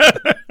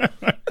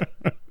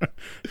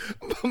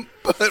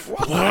 But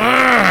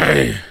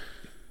Why?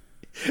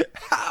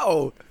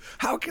 how?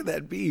 How can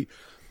that be?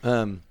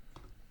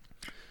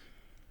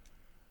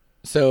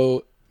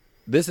 So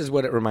this is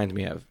what it reminds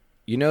me of.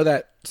 You know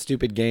that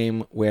stupid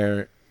game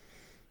where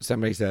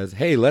somebody says,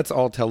 "Hey, let's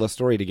all tell a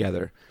story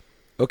together."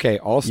 Okay,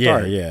 I'll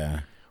start.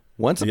 Yeah.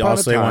 Once You upon all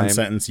a say time, one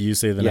sentence, you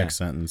say the Yeah. next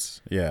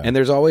sentence. Yeah. and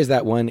there's always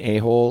that one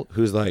a-hole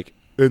who's like,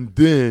 "And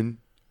then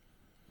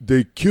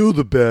they kill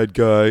the bad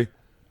guy,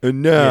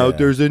 and now Yeah.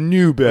 there's a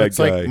new bad it's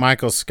guy." like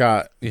Michael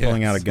Scott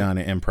pulling out a Yes. gun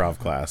in improv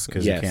class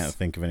because Yes. you can't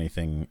think of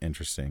anything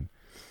interesting.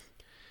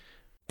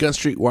 Gun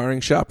Street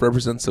Wiring Shop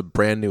represents a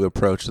brand new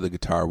approach to the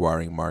guitar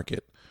wiring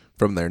market.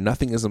 From their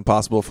nothing is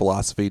impossible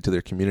philosophy to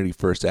their community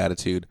first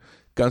attitude,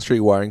 Gun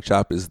Street Wiring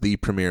Shop is the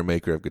premier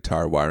maker of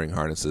guitar wiring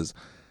harnesses.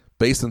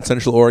 Based in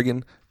Central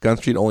Oregon, Gun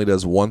Street only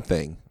does one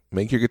thing: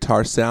 make your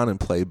guitar sound and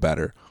play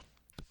better.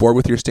 Bored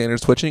with your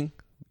standard switching?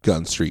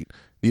 Gun Street.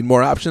 Need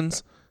more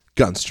options?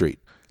 Gun Street.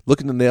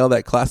 Looking to nail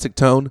that classic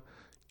tone?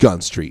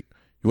 Gun Street.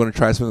 You want to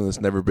try something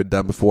that's never been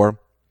done before?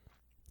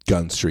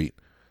 Gun Street.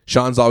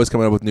 Sean's always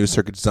coming up with new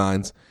circuit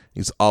designs.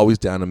 He's always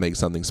down to make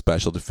something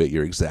special to fit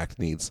your exact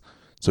needs.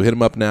 So hit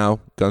him up now,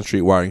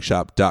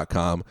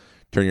 gunstreetwiringshop.com.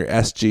 Turn your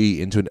SG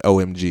into an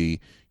OMG,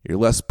 your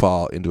Les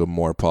Paul into a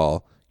More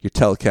Paul, your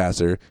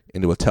Telecaster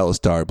into a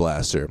Telestar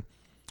Blaster.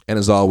 And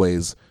as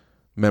always,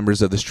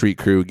 members of the street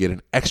crew get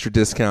an extra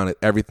discount at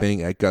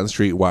everything at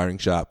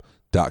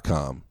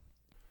gunstreetwiringshop.com.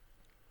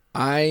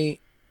 I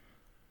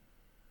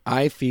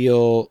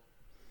feel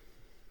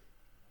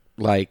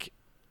like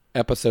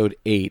episode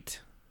 8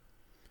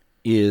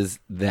 is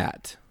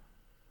that.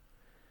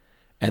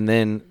 And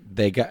then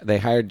they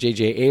hired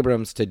J.J.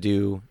 Abrams to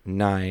do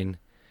 9,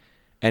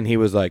 and he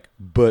was like,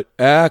 but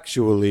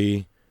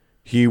actually,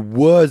 he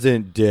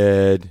wasn't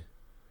dead,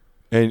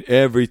 and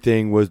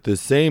everything was the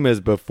same as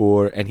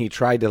before. And he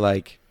tried to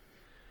like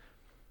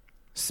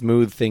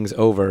smooth things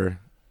over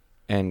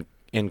and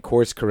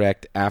course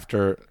correct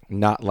after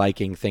not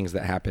liking things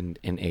that happened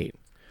in 8,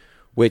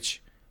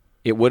 which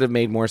it would have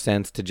made more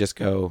sense to just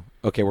go,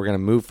 okay, we're going to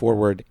move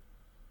forward.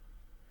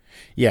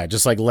 Yeah,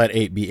 just like let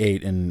 8 be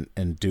 8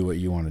 and do what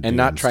you want to do, and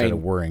not instead try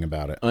of worrying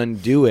about it.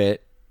 Undo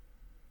it.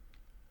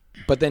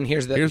 But then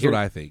here's what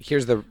I think.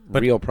 Here's the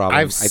But real problem.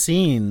 I've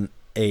seen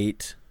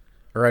 8,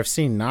 or I've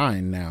seen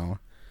 9 now,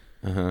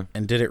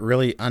 and did it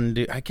really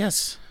undo? I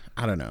guess,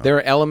 I don't know. There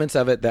are elements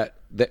of it that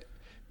there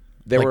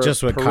like were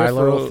just with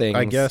peripheral Kylo, things.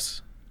 I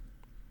guess.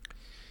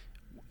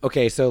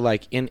 Okay, so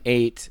like in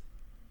 8,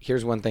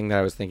 here's one thing that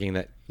I was thinking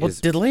that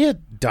is Did Leia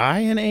die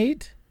in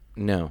 8?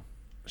 no.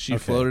 She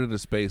Okay. floated into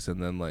space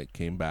and then like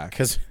came back.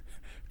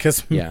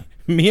 Because Yeah.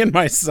 me and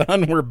my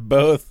son were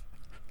both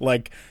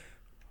like,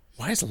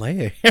 why is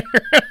Leia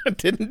here?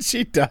 Didn't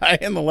she die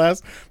in the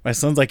last? My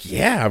son's like,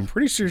 yeah, I'm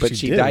pretty sure But she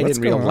she did. died What's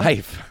in real going on?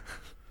 life.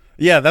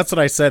 Yeah, that's what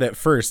I said at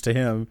first to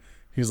him.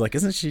 He was like,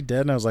 isn't she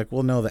dead? And I was like,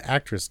 well, no, the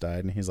actress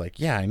died. And he's like,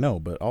 yeah, I know,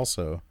 but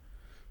also,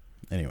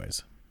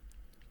 anyways.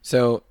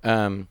 So,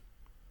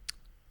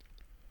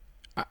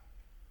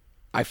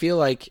 I feel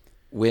like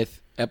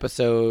with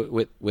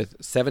with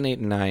 7, 8,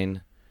 and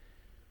 9,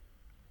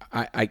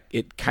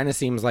 it kind of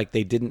seems like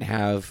they didn't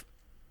have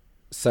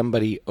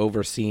somebody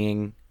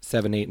overseeing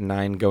 7, 8, and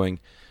 9 going,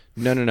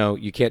 no,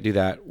 you can't do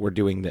that. We're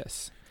doing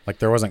this. Like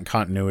there wasn't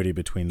continuity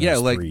between those Yeah,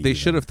 like three they even.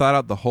 should have thought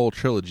out the whole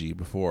trilogy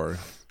before.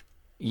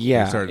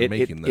 Yeah, They started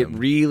making it them.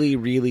 really,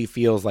 really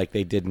feels like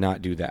they did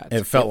not do that.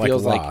 It felt like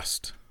feels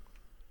Lost.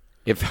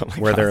 It felt like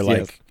Where they're Lost,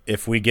 like, yes.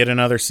 if we get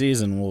another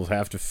season, we'll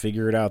have to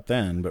figure it out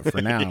then. But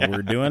for now,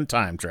 we're doing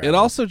time travel. It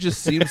also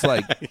just seems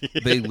like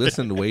they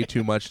listened way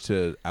too much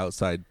to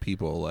outside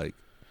people like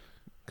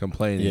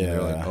complaining. Yeah.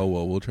 They're like, oh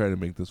well, we'll try to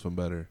make this one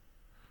better.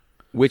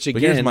 Which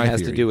But here's again my has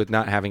to theory. do with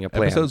not having a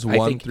plan. Episodes I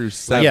 1 think- through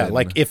 7. yeah,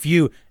 like if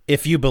you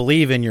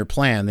believe in your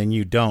plan, then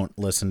you don't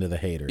listen to the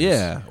haters.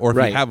 Yeah, or if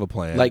Right. you have a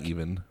plan, Like-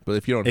 even. But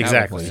if you don't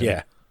exactly. have a plan,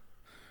 Yeah.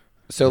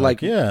 So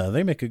like yeah,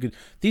 they make a good.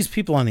 These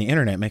people on the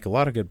internet make a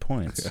lot of good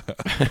points.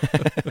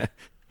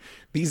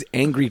 these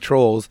angry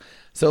trolls.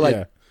 So like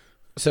Yeah.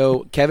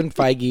 so Kevin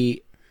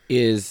Feige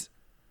is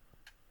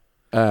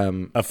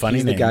A funny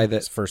he's the name, guy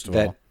that first of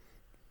that all.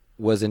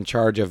 was in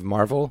charge of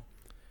Marvel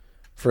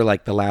for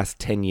like the last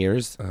 10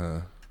 years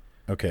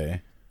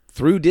Okay.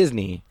 through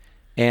Disney,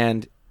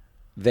 and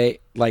they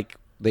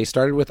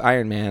started with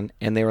Iron Man,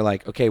 and they were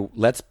like, okay,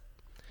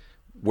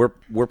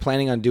 we're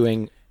planning on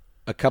doing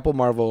a couple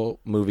Marvel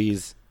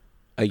movies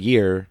a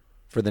year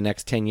for the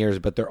next 10 years,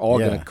 but they're all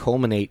going Yeah. to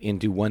culminate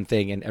into one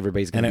thing, and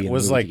everybody's going And to be it in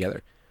was the movie like,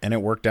 together. and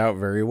it worked out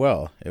very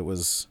well. It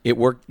was. It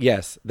worked.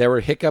 Yes, there were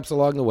hiccups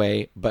along the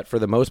way, but for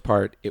the most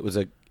part, it was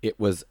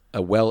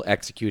a well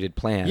executed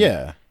plan.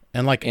 Yeah,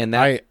 and like And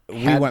that we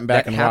had- went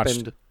back that and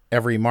happened- watched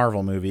every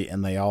Marvel movie,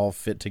 and they all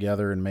fit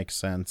together and make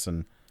sense.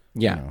 And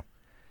Yeah. you know,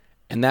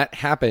 And that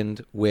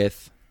happened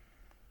with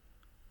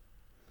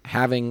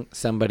having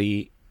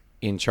somebody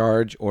in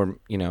charge, or,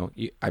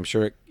 I'm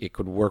sure it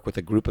could work with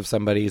a group of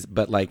somebody's,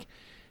 but like,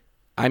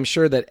 I'm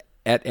sure that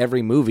at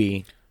every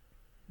movie,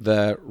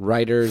 the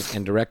writers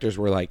and directors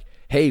were like,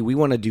 hey, we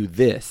want to do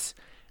this.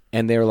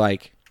 And they're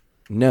like,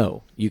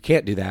 no, you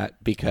can't do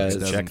that because it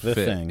doesn't Check the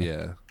fit. thing.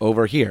 Yeah,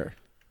 over here.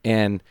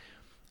 And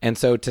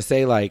so to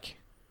say like,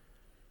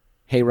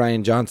 hey,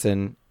 Ryan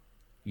Johnson,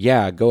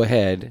 yeah, go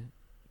ahead,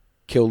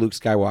 kill Luke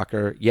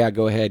Skywalker. Yeah,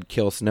 go ahead,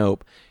 kill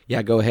Snoke.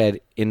 Yeah, go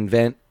ahead,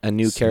 invent a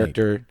new Snape.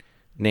 character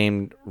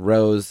named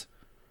Rose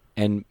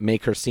and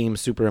make her seem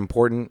super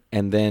important,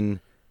 and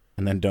then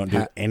don't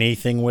do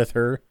anything with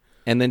her.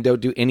 don't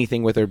do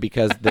anything with her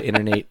because the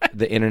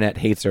internet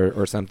hates her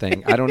or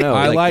something. I don't know.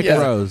 I like yeah.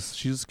 Rose.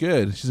 She's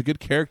good. She's a good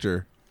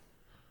character.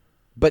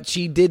 But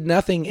she did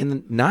nothing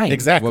in 9.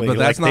 Exactly. Well, but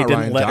that's like, not they didn't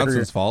Ryan let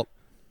Johnson's her, fault.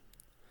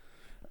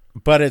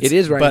 But it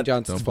is Ryan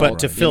Johnson's fault. But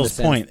to in the Phil's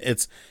sense- point,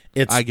 it's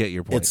I get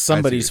your point. It's I see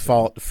somebody's what you're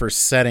fault for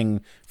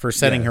setting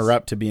Yes. her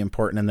up to be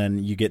important, and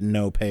then you get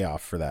no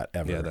payoff for that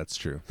ever. Yeah, that's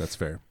true. That's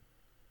fair.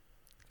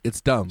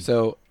 It's dumb.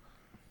 So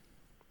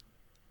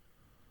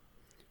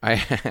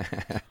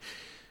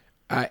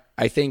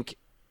I think,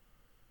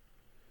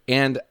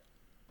 and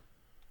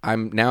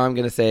I'm going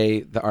to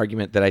say the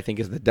argument that I think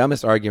is the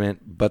dumbest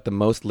argument, but the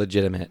most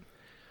legitimate,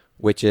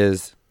 which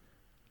is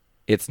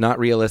it's not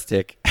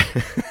realistic.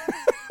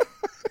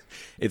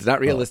 It's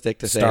not realistic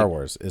to say Star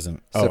Wars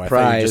isn't. Oh, I thought you were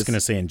surprise. just going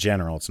to say in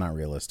general, it's not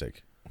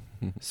realistic.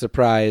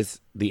 surprise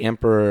the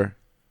Emperor.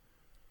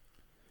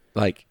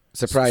 Like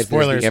surprise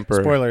there's Spoilers. the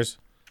Emperor. Spoilers.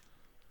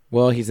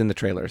 Well, he's in the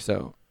trailer,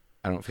 so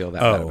I don't feel that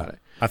bad about it.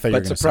 I thought you were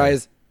But going to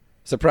say.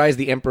 surprise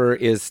the Emperor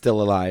is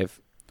still alive,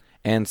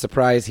 and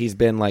surprise he's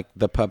been like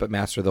the puppet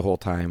master the whole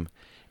time,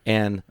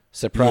 and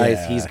surprise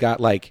Yeah. he's got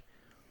like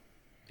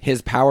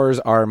his powers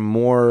are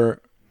more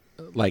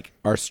like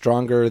are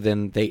stronger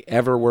than they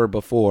ever were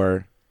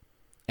before,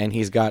 and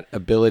he's got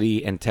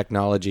ability and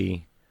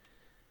technology.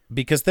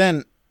 Because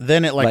then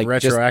it like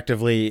just-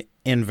 retroactively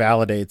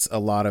invalidates a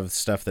lot of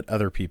stuff that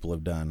other people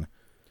have done.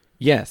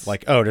 Yes.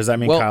 Like, oh, does that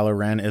mean Well- Kylo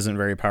Ren isn't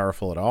very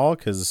powerful at all?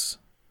 Because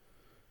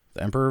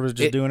the Emperor was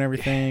just doing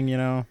everything, you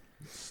know?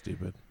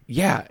 Stupid.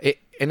 Yeah, it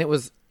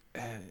was.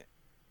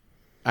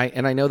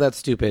 I know that's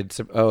stupid.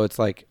 So, it's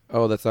like,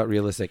 that's not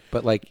realistic.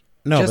 But like,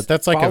 No, just but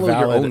that's like a follow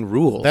valid your own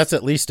rules. That's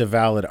at least a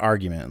valid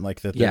argument,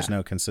 like that there's Yeah.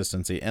 no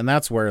consistency. And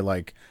that's where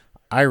like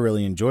I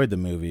really enjoyed the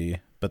movie,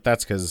 but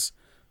that's because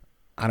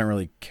I don't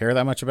really care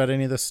that much about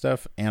any of this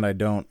stuff, and I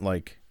don't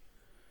like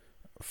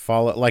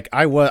follow. Like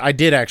I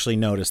did actually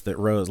notice that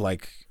Rose,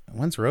 like,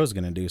 when's Rose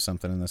gonna do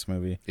something in this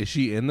movie? Is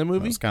she in the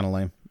movie? That's kind of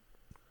lame.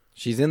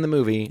 She's in the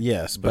movie.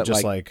 Yes, but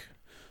just like,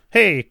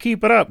 hey,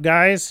 keep it up,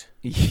 guys.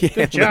 Yeah,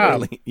 Good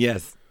job. literally.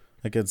 Yes.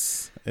 Like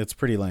it's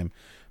pretty lame,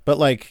 but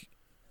like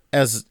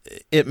as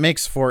it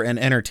makes for an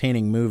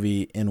entertaining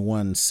movie in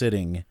one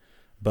sitting.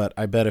 But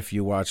I bet if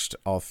you watched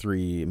all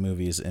three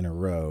movies in a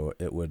row,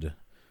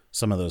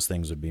 some of those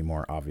things would be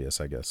more obvious.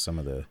 I guess some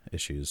of the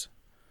issues.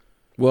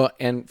 Well,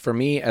 and for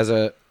me as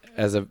a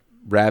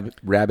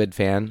rabid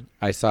fan,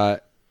 I saw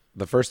it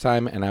the first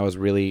time and I was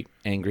really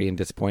angry and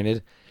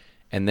disappointed,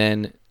 and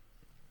then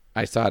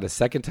I saw it a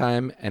second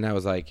time and I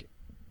was like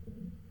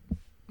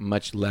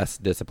much less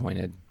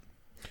disappointed.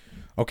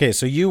 Okay,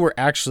 so you were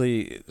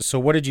actually. So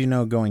what did you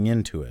know going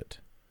into it?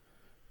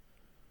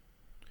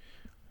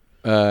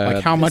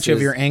 Like how much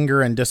of your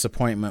anger and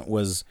disappointment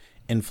was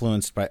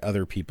influenced by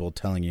other people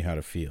telling you how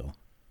to feel?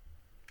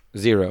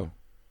 0.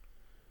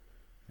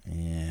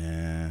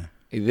 Yeah.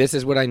 This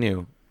is what I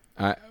knew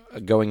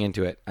going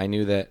into it. I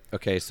knew that,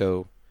 okay,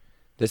 so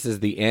this is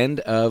the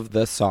end of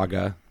the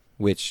saga,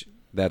 which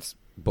that's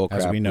bullcrap.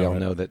 As we know all it.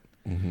 know that.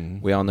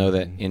 Mm-hmm. We all know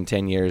that in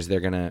 10 years they're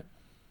gonna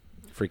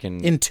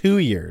freaking. In 2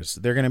 years,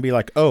 they're going to be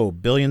like, "Oh,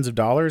 billions of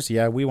dollars?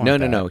 Yeah, we want."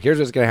 No. Here's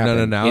what's gonna happen.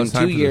 No. Now in it's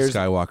time 2 for years, the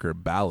Skywalker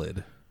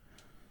ballad.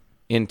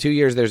 in 2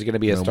 years, there's going to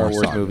be a No Star more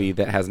Wars saga. movie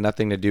that has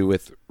nothing to do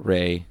with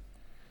Rey.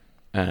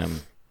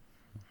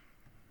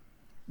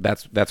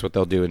 That's what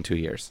they'll do in 2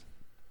 years.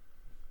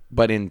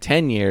 But in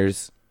 10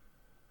 years,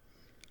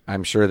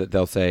 I'm sure that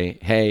they'll say,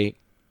 "Hey,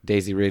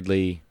 Daisy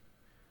Ridley,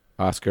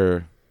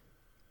 Oscar,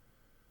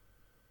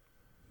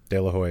 De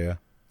La Hoya.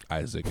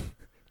 Isaac.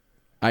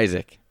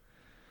 Isaac."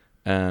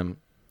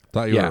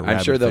 Thought you were a I'm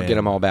rabid sure they'll fan. get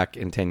them all back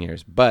in 10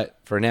 years. But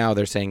for now,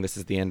 they're saying this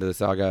is the end of the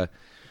saga.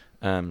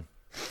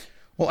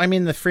 Well, I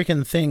mean, the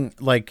freaking thing,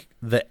 like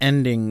the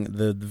ending,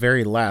 the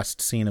very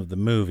last scene of the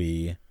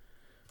movie,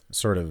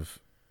 sort of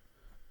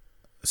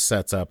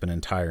sets up an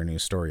entire new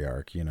story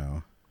arc. You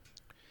know,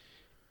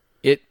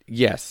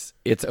 Yes,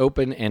 it's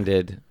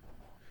open-ended.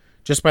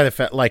 just by the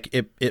fact, like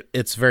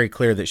it's very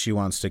clear that she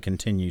wants to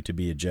continue to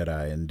be a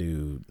Jedi and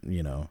do,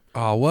 you know,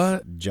 Oh,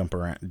 what? jump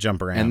around,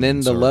 And then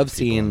the sword love people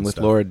scene and with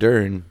stuff. Laura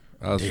Dern.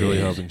 I was really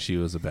hoping she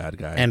was a bad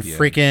guy. And at the end.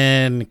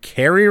 freaking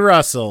Carrie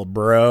Russell,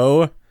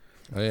 bro.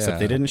 Oh, yeah. Except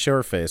they didn't show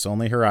her face,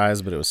 only her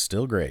eyes, but it was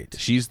still great.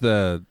 She's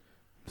the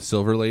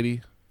silver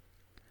lady.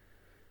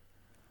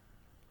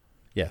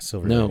 Yeah,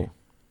 Silver No. Lady.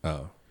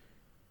 Oh,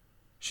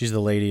 She's the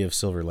lady of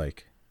Silver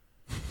Lake.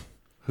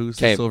 who's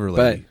Okay, the silver but-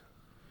 lady?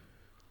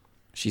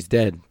 She's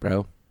dead,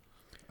 bro.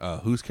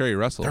 Who's Carrie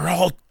Russell? They're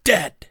all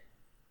dead.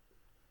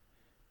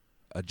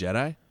 A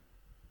Jedi?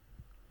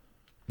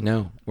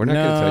 No, we're not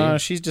going to tell you.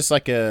 She's just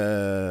like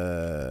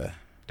a.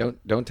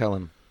 Don't tell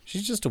him.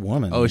 She's just a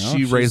woman. Oh, you know?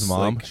 she raised She's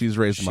mom. like- She's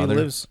raised she mother.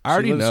 lives- I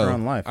already she lives know. her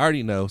own life. I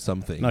already know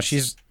something. No,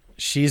 she's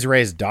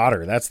raised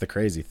daughter. That's the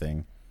crazy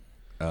thing.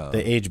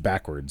 They age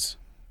backwards.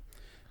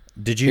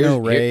 Did you know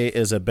Ray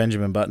is a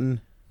Benjamin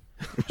Button?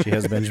 She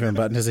has Benjamin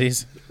Button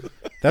disease.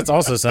 That's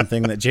also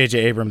something that J.J.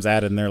 Abrams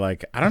added, and they're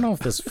like, I don't know if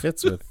this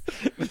fits with.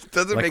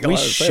 Doesn't Like, we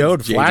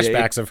showed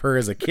flashbacks of her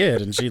as a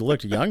kid, and she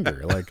looked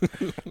younger. Like,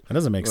 that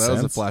doesn't make Well, that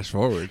sense. was a flash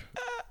forward.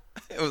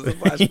 It was a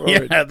flash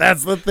forward. Yeah,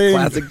 that's the thing.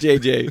 Classic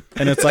JJ.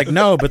 And it's like,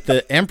 no, but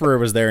the Emperor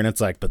was there, and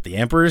it's like, but the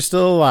Emperor's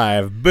still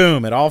alive.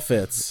 Boom, it all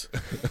fits.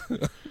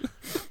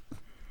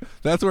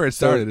 That's where it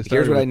So started. It started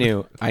here's what I with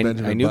knew. I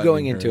Benjamin knew Button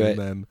going her, into and it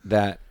then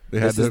that they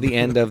had this is to- the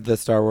end of the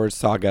Star Wars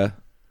saga,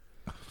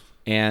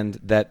 and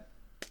that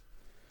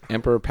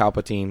Emperor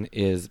Palpatine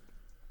is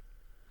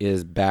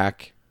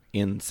back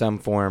in some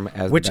form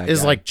as the Which bad is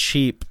guy. like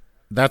cheap.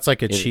 That's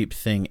like a It- cheap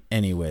thing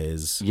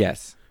anyways.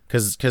 yes.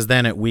 Because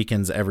then it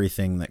weakens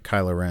everything that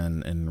Kylo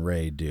Ren and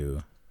Rey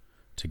do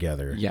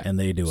together. Yeah. And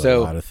they do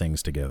So- a lot of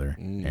things together,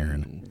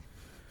 Aaron.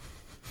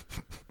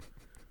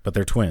 But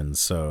they're twins,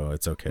 so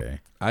it's okay.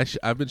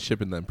 I've been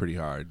shipping them pretty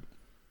hard.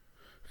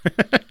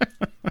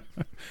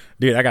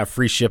 Dude, I got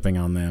free shipping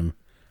on them.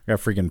 I got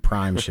freaking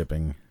Prime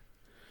shipping.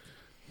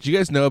 Did you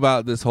guys know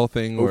about this whole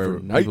thing where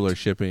Overnight. people are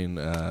shipping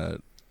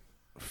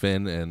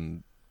Finn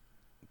and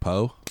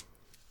Poe?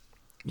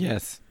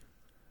 Yes.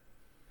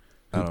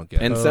 I don't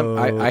get And it. some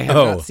I have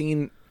Oh. not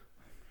seen.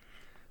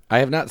 I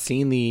have not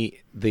seen the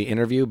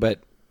interview, but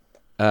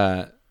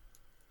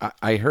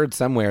I heard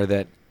somewhere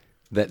that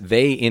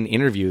they in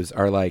interviews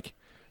are like,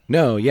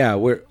 No, yeah,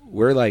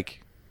 we're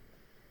like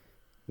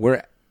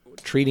we're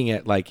treating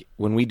it like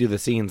when we do the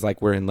scenes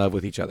like we're in love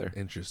with each other.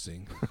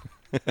 Interesting.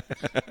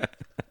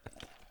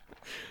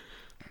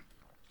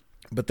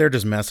 But they're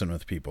just messing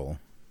with people.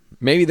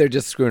 Maybe they're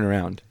just screwing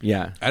around.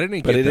 Yeah. I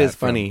didn't But get it that is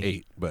from funny.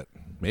 8, but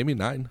maybe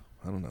 9.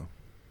 I don't know.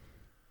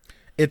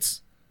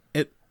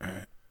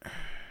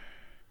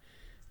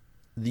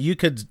 You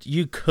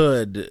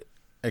could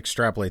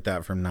extrapolate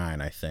that from 9,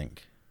 I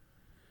think.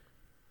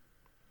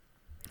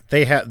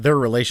 Their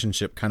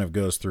relationship kind of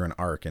goes through an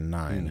arc in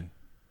 9.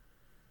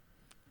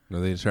 Are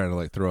they trying to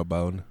like throw a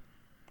bone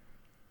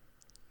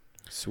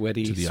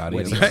Sweaty to the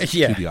audience? sweaty.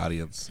 Yeah. To the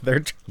audience,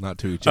 They're not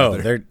to each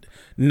other.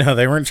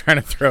 they weren't trying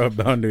to throw a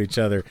bone to each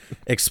other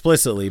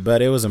explicitly,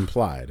 but it was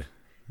implied,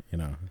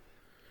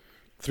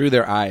 Through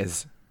their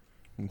eyes.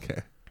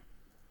 Okay.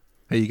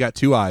 Hey, you got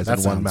 2 eyes That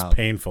and one sounds mouth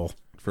painful.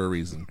 for a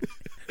reason.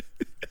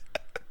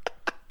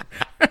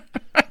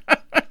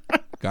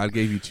 God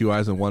gave you 2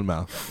 eyes and 1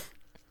 mouth.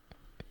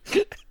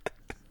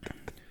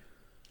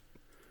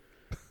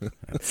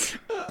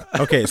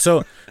 Okay,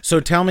 so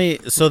tell me,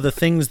 so the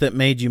things that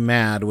made you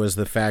mad was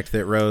the fact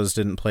that Rose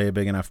didn't play a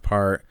big enough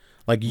part.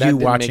 Like That you didn't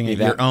watching make it,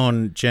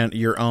 me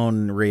your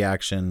own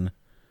reaction.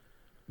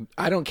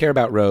 I don't care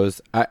about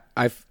Rose.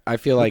 I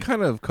feel What like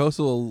kind of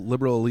coastal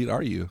liberal elite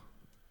are you?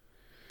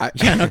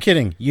 Yeah, no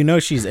kidding. You know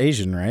she's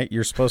Asian, right?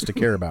 You're supposed to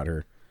care about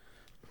her.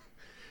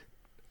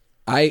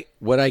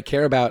 what I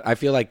care about, I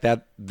feel like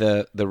that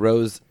the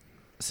Rose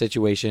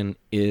situation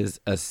is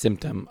a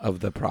symptom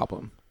of the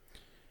problem.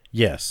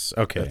 Yes,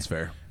 okay. That's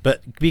fair.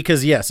 But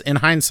because yes, in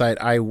hindsight,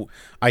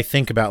 I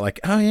think about like,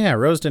 oh yeah,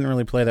 Rose didn't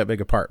really play that big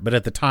a part. But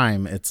at the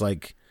time, it's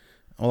like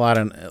a lot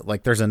of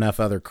like there's enough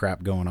other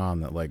crap going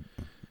on that like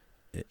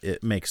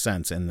it makes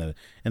sense in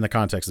the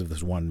context of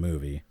this one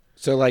movie.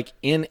 So like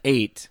in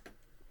 8,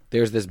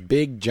 there's this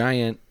big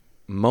giant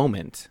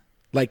moment.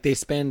 Like they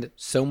spend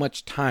so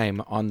much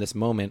time on this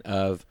moment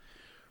of,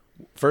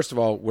 first of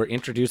all, we're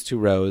introduced to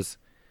Rose.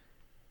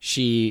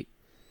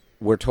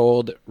 We're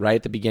told right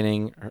at the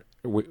beginning,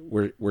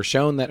 we're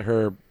shown that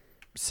her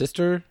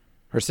sister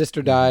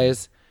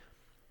dies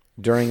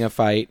during a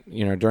fight,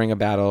 during a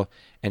battle,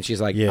 and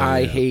she's like,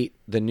 I hate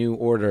the New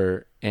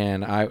Order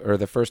or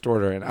the First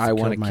Order, and I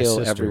want to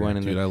kill everyone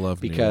in Dude, I love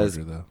because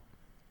New Order, though.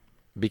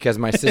 because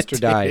my sister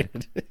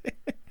died.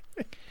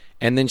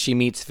 And then she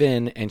meets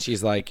Finn, and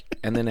she's like,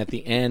 and then at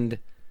the end,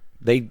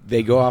 they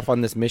go off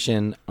on this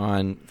mission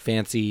on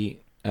fancy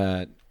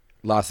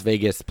Las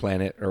Vegas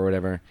planet or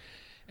whatever,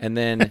 and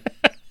then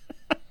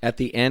at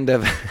the end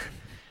of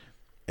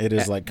it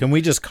is like, can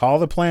we just call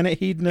the planet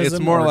hedonism?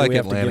 It's more or do like we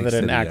have Atlantic to give it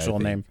an City, I actual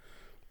think. name.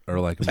 Or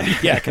like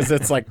Yeah, because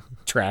it's like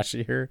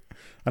trashy here.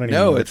 I don't even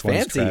No, know it's which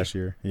one's fancy.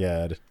 trashier.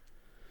 Yeah.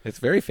 it's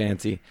very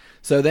fancy.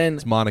 So then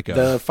It's Monaco.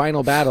 the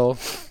final battle,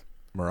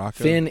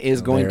 Morocco. Finn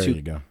is going there to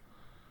you go.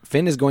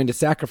 Finn is going to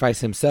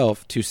sacrifice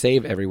himself to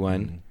save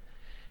everyone,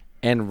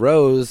 and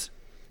Rose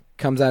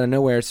comes out of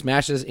nowhere,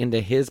 smashes into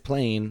his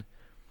plane,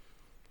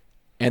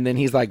 and then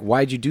he's like,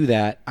 "Why'd you do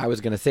that? I was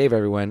going to save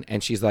everyone."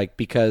 And she's like,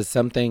 "Because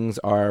some things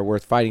are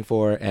worth fighting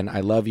for, and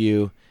I love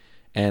you,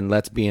 and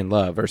let's be in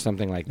love," or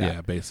something like that.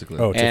 Yeah, basically.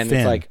 Oh, to And Finn.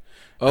 it's like,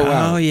 oh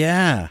wow, Oh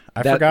yeah,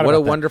 I that, forgot what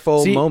about a that.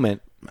 wonderful See,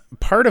 moment.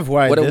 Part of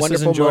why What a this is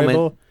wonderful enjoyable.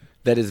 moment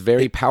that is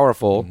very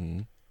powerful,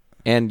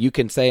 and you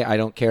can say I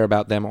don't care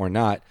about them or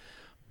not,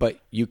 but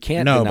you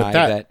can't No, deny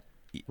but that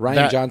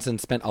Ryan Johnson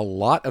spent a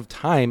lot of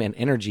time and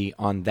energy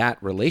on that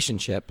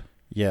relationship,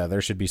 Yeah,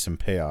 there should be some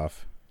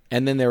payoff.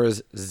 and then there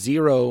was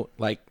zero,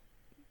 like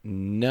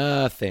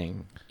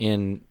nothing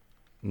in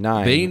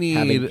 9 They need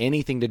having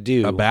anything to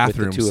do a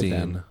bathroom with the two scene. of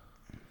them.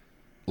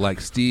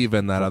 Like Steve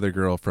and that other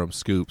girl from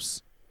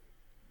Scoops,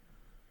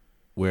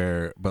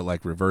 but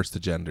like reverse the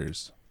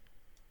genders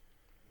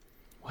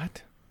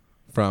What?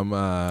 from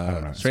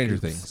don't know, Stranger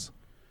Scoops. Things,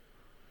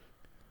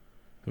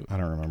 I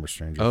don't remember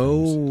Stranger Things.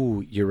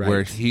 Oh, you're right.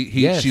 where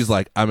Yes. she's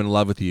like, "I'm in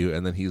love with you,"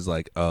 and then he's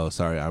like, "Oh,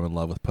 sorry, I'm in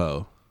love with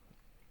Poe,"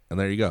 and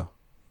there you go.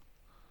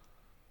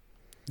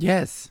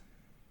 Yes.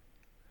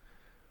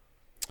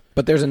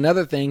 But there's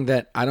another thing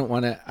that I don't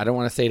want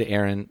to say to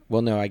Aaron.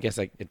 Well, no, I guess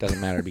it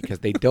doesn't matter because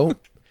they don't.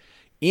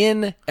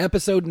 In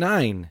episode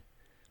 9,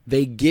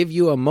 they give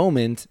you a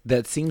moment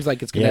that seems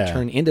like it's going to Yeah.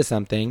 turn into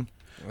something.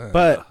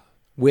 But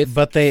they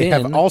Finn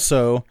have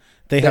also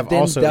that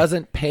then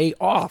doesn't pay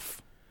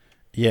off.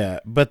 Yeah,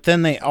 but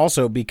then they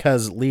also,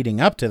 because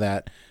leading up to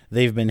that,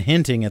 they've been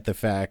hinting at the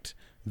fact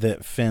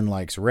that Finn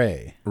likes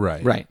Rey.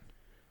 Right.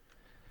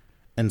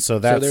 And so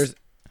that's there's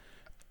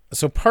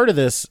so part of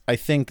this, I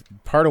think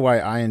part of why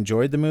I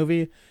enjoyed the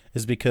movie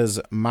is because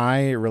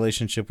my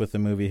relationship with the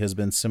movie has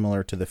been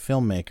similar to the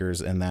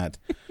filmmakers in that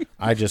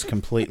I just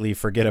completely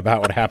forget about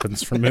what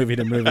happens from movie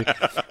to movie.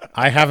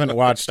 I haven't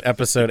watched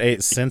episode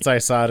 8 since I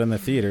saw it in the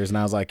theaters, and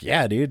I was like,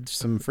 yeah, dude,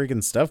 some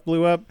freaking stuff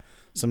blew up.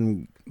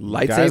 Some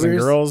guys and Lightsabers?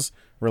 girls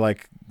were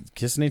like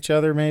kissing each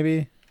other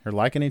maybe, or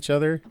liking each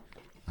other.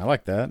 I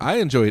like that. I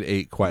enjoyed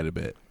 8 quite a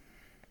bit.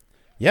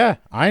 Yeah,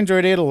 I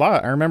enjoyed 8 a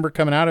lot. I remember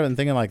coming out of it and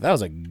thinking like that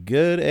was a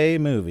good A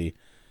movie.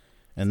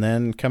 And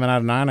then coming out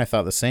of 9, I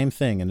thought the same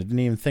thing, and I didn't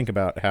even think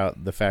about how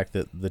the fact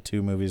that the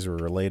two movies were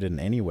related in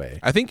any way.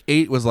 I think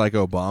 8 was like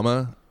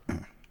Obama,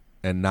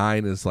 and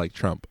 9 is like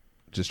Trump,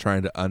 just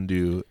trying to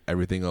undo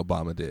everything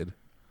Obama did.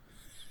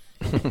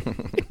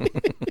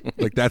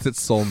 Like that's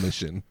its sole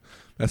mission.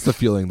 That's the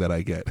feeling that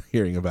I get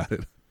hearing about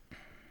it.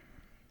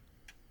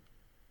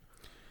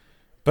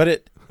 But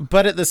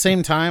at the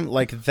same time,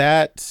 like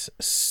that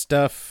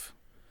stuff,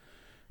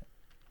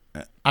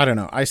 I don't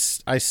know. I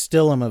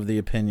still am of the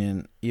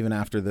opinion, even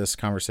after this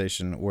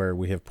conversation, where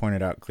we have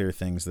pointed out clear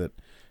things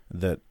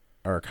that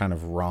are kind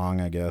of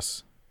wrong, I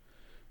guess.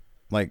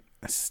 Like,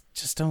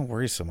 just don't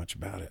worry so much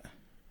about it,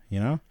 you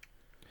know?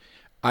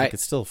 Like,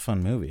 it's still a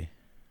fun movie.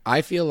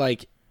 I feel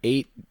like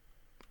 8.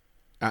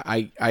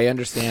 I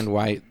understand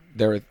why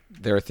there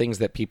are things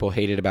that people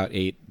hated about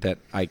 8 that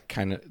I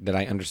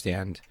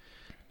understand,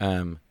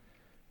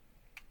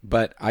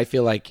 but I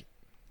feel like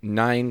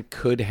 9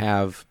 could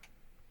have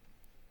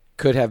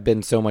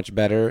been so much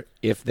better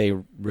if they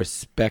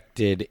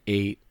respected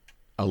 8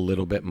 a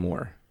little bit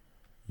more.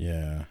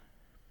 Yeah,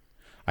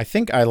 I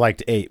think I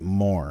liked 8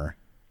 more.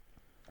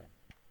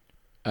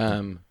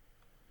 And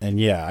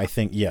yeah, I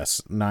think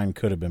yes, 9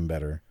 could have been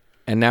better.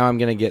 And now I'm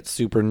gonna get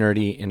super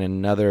nerdy in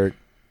another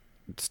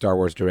Star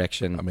Wars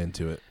direction. I'm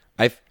into it.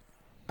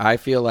 I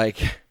feel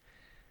like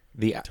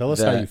tell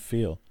us how you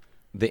feel.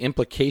 The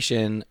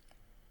implication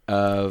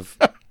of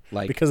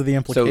like because of the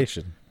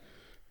implication.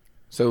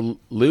 So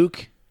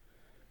Luke,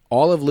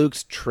 all of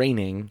Luke's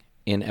training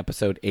in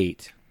Episode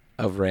 8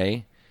 of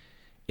Rey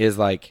is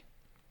like,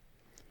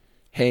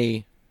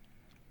 hey,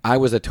 I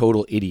was a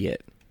total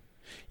idiot.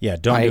 Yeah,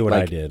 don't do what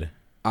I did.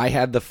 I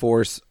had the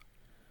Force.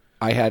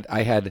 I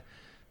had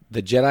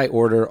the Jedi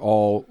Order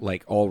all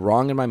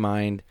wrong in my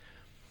mind.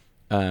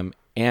 And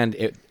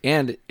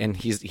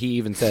he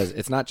even says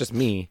it's not just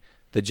me.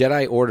 The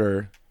Jedi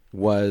Order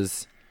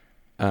was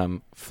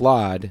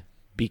flawed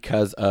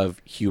because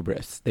of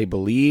hubris. They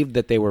believed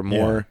that they were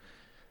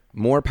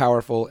more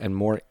powerful and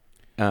more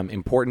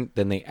important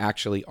than they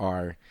actually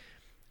are.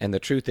 And the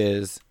truth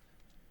is,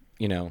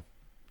 you know,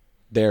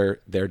 they're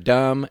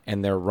dumb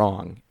and they're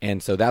wrong.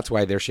 And so that's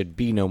why there should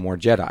be no more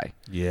Jedi.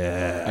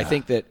 Yeah. I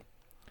think that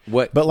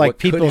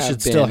people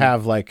should still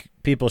have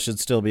people should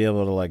still be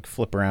able to like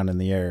flip around in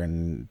the air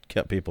and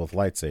cut people with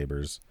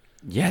lightsabers.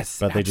 Yes,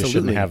 but they just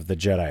shouldn't have the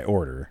Jedi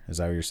Order. Is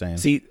that what you're saying?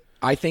 See,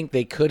 I think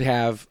they could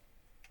have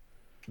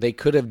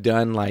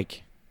done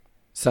like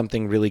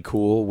something really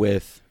cool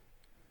with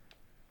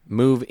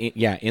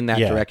in that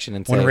direction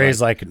and say, when Rey's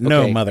like,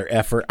 no, okay, mother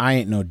effer, I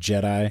ain't no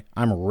Jedi.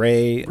 I'm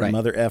Rey, right,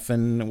 mother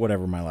effing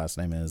whatever my last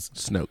name is.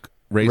 Snoke.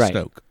 Rey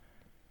Snoke.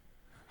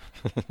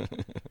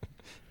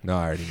 No,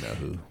 I already know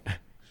who.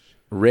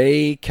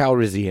 Rey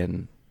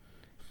Calrissian.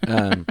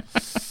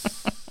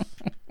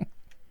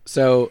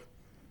 So,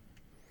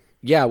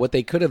 yeah, what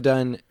they could have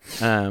done.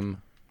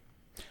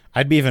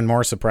 I'd be even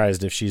more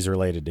surprised if she's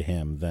related to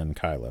him than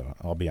Kylo.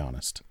 I'll be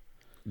honest.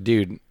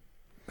 Dude,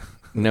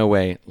 no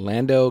way.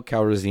 Lando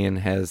Calrissian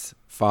has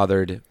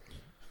fathered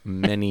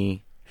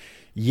many.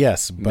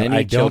 Yes, but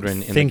I don't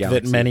think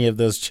that many of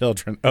those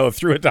children. Oh,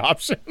 through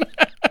adoption.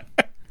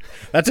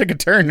 That took a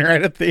turn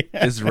right at the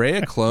end. Is Rey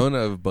a clone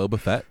of Boba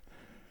Fett?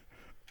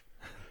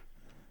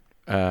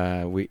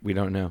 We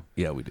don't know.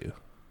 Yeah, we do.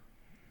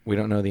 We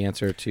don't know the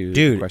answer to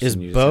the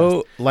question you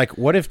just asked. Like,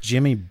 what if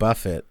Jimmy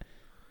Buffett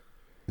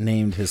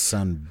named his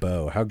son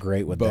Bo? How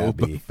great would that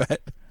be?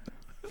 Fett.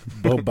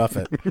 Bo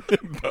Buffett.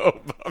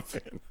 Bo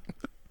Buffett.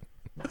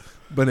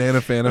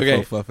 Banana fan of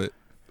Bo Buffett.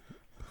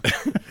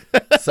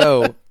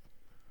 So,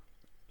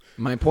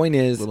 my point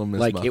is,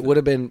 like, Muffet. It would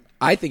have been.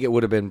 I think it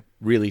would have been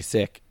really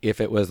sick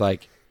if it was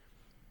like,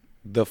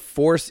 the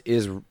Force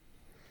is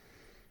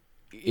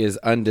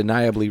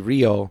undeniably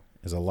real,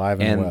 is alive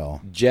and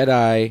well.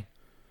 Jedi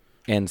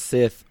and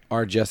Sith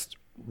are just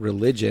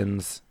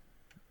religions.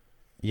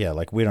 Yeah,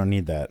 like we don't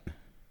need that.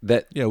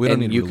 We don't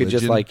need. You religion. could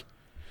just like.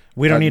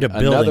 We don't need a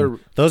building.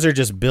 Those are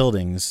just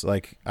buildings.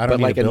 Like I don't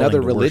need like a building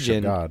another to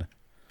religion. God.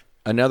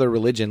 Another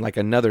religion, like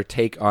another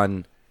take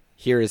on.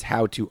 Here is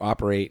how to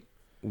operate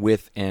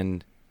with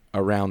and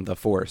around the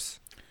Force.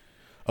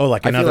 Oh,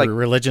 like another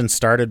religion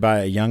started by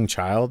a young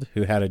child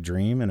who had a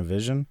dream and a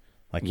vision?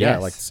 Like, yeah, I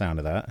like the sound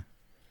of that.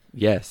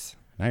 Yes.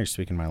 Now you're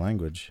speaking my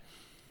language.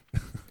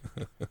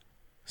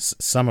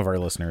 Some of our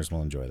listeners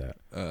will enjoy that.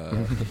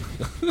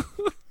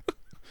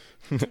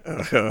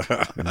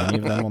 Many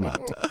of them will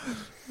not.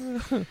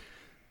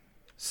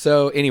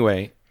 So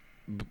anyway,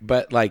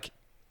 but like,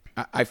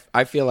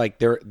 I feel like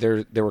there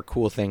were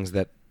cool things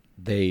that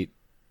they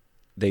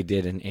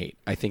did in 8.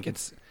 I think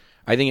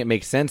it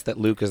makes sense that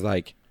Luke is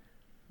like,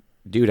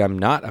 dude, I'm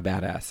not a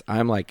badass.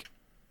 I'm a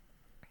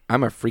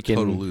freaking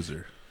total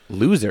loser.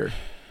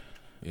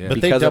 Yeah.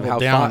 But because they double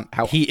down.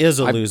 He is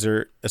a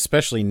loser,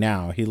 especially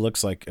now. He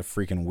looks like a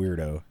freaking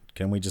weirdo.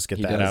 Can we just get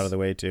that out of the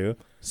way too?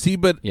 See,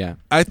 but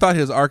I thought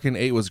his arc in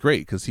 8 was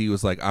great because he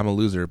was like, I'm a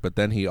loser, but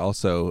then he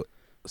also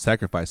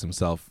sacrificed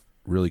himself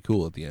really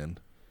cool at the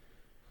end.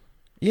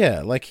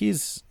 Yeah, like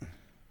he's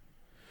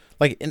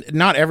like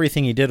not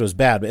everything he did was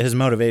bad, but his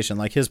motivation,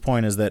 like his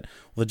point is that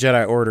the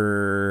Jedi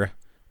Order,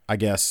 I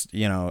guess,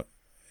 didn't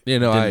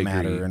I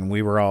matter, agree. and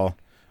we were all,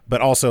 but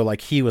also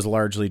like he was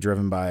largely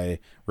driven by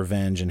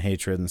revenge and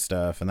hatred and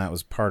stuff, and that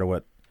was part of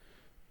what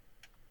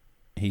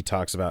he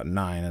talks about in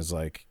 9 is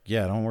like,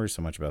 yeah, don't worry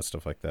so much about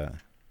stuff like that.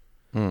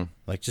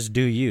 Like, just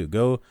do you.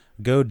 Go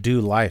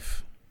do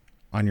life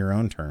on your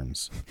own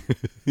terms.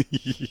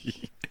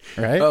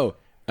 Right? Oh,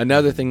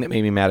 another thing that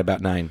made me mad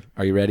about 9.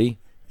 Are you ready?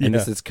 And Yeah.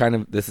 this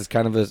is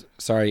kind of a,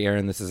 sorry,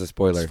 Aaron, this is a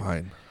spoiler. It's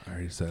fine. I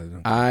already said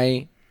it.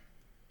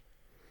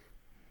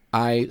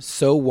 I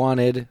so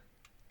wanted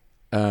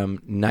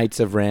Knights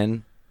of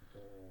Ren.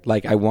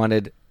 Like, I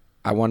wanted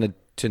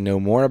to know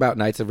more about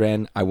Knights of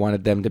Ren. I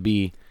wanted them to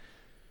be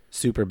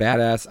super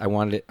badass. I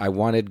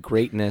wanted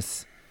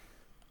greatness.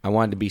 I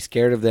wanted to be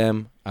scared of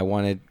them. I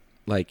wanted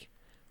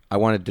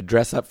to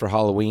dress up for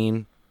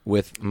Halloween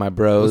with my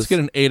bros. Let's get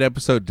an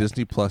 8-episode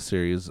Disney Plus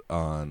series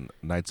on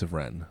Knights of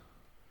Ren.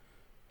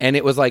 And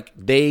it was like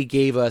they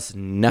gave us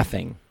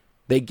nothing.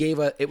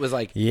 It was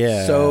like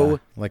Yeah. so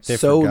like they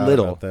so forgot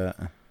little. about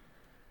that.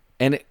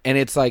 And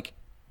it's like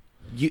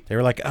They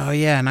were like, oh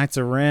yeah, Knights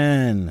of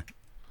Ren.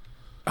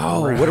 what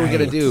are we gonna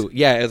Right. do?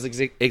 Yeah, it's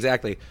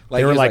exactly.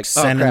 Like They were he was like oh,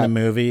 sending crap. the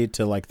movie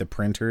to like the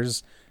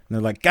printers, and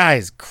they're like,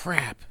 guys,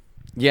 crap.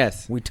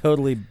 Yes. We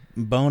totally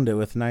boned it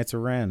with Knights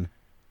of Ren.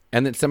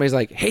 And then somebody's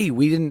like, hey,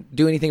 we didn't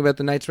do anything about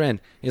the Knights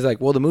Ren. He's like,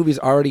 well, the movie's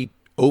already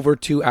over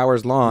 2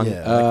 hours long. Yeah,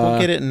 like, we'll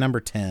get it in number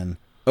 10.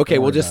 Okay,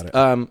 Don't we'll worry just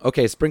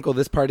about sprinkle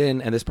this part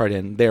in and this part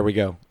in. There we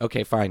go.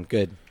 Okay, fine,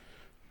 good.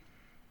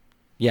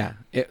 Yeah,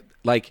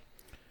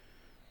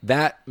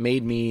 that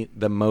made me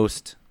the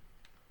most.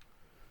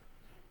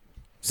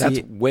 That's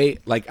See, way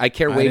like I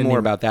care I way didn't more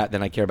even- about that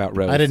than I care about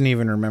Rose. I didn't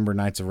even remember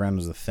Knights of Ren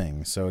was a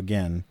thing. So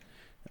again,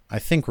 I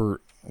think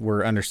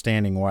we're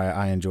understanding why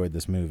I enjoyed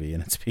this movie,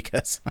 and it's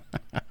because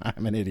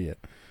I'm an idiot,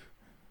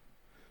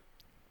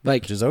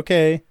 like which is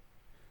okay.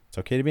 It's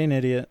okay to be an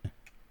idiot.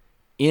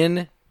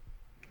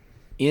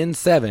 in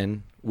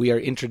 7, we are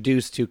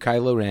introduced to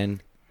Kylo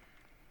Ren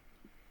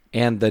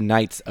and the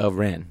Knights of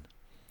Ren,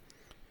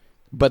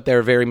 but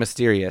they're very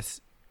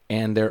mysterious,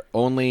 and they're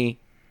only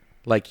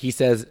like he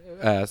says.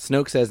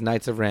 Snoke says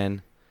Knights of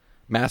Ren,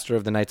 Master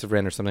of the Knights of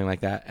Ren, or something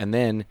like that, and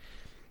then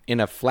in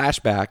a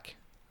flashback,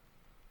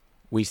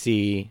 we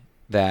see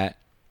that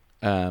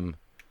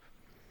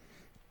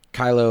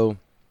Kylo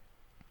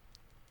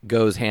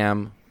goes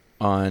ham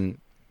on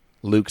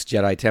Luke's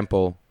Jedi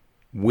Temple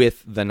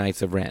with the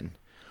Knights of Ren,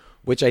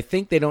 which I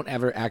think they don't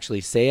ever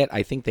actually say it.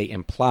 I think they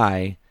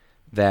imply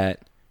that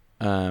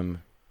that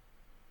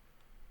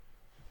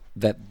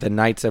the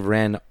Knights of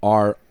Ren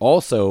are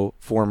also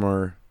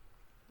former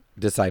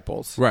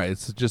disciples. Right.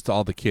 It's just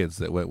all the kids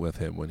that went with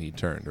him when he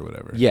turned or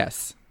whatever.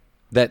 Yes.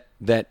 That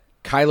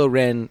Kylo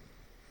Ren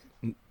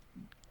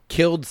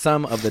killed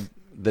some of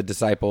the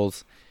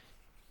disciples,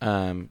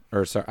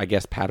 or sorry, I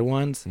guess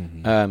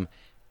Padawans,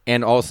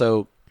 and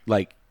also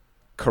like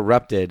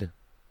corrupted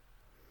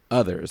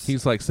others.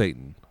 He's like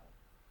Satan.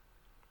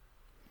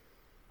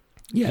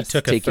 Yes, He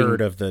took a third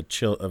of the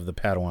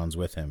Padawans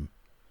with him.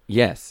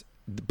 Yes,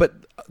 but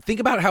think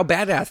about how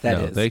badass that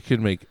is. They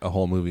could make a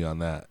whole movie on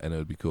that, and it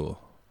would be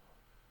cool.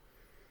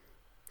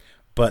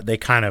 But they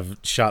kind of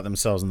shot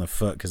themselves in the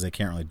foot because they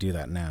can't really do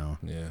that now.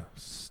 Yeah,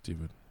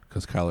 stupid.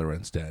 Because Kylo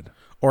Ren's dead.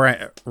 Or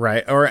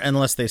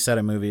unless they set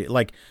a movie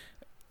like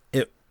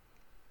it.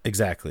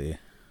 Exactly.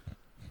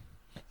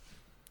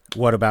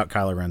 What about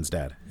Kylo Ren's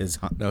dad?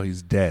 No,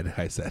 he's dead,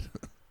 I said.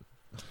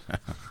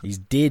 He's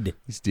dead.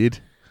 He's dead.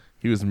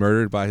 He was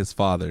murdered by his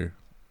father,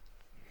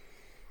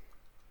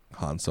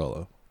 Han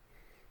Solo.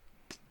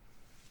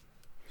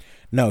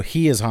 No,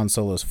 he is Han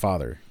Solo's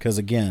father. Because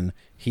again,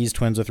 he's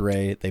twins with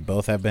Rey. They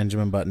both have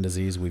Benjamin Button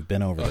disease. We've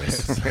been over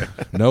this.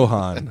 No,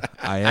 Han,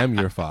 I am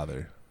your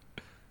father.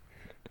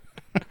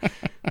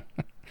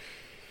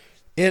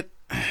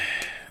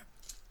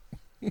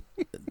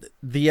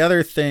 The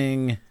other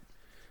thing,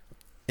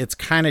 it's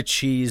kind of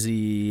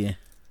cheesy.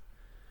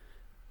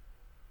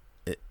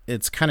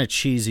 It's kind of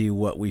cheesy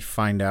what we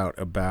find out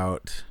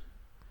about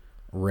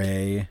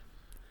Rey.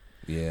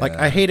 Yeah. Like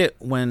I hate it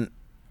when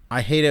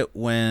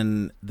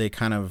they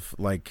kind of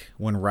like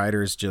when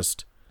writers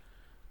just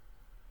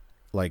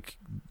like,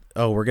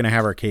 oh, we're gonna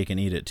have our cake and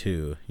eat it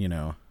too, you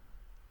know.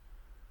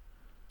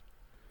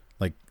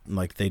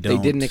 Like they don't.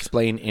 They didn't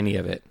explain any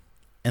of it,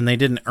 and they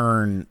didn't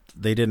earn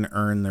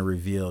the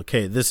reveal.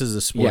 Okay, this is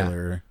a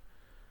spoiler.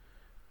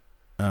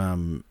 Yeah.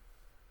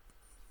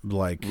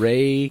 Like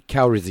Rey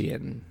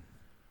Calrissian.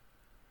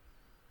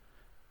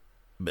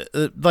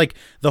 Like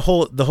the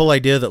whole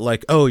idea that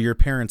like, oh, your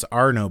parents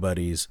are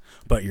nobodies,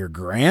 but your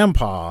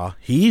grandpa,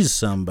 he's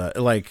somebody.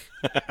 Like,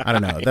 I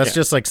don't know. That's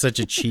just like such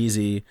a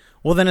cheesy.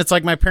 Well, then it's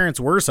like my parents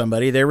were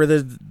somebody. They were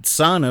the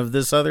son of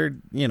this other,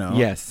 you know.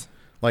 Yes.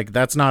 Like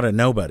that's not a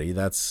nobody.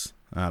 That's,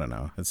 I don't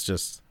know. It's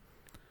just.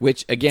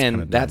 Which again,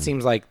 that dumb.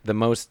 seems like the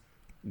most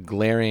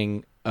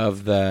glaring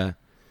of that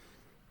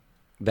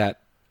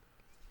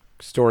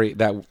story,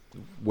 that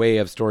way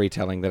of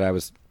storytelling that I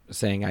was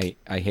saying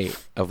I hate,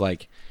 of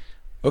like,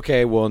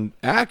 okay, well,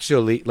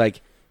 actually,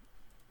 like,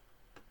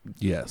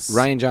 Yes.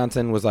 Ryan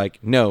Johnson was like,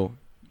 no,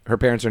 her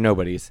parents are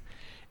nobodies.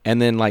 And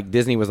then, like,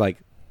 Disney was like,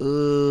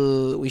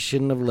 we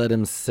shouldn't have let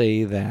him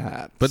say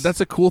that. But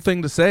that's a cool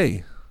thing to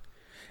say.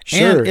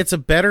 Sure. And it's a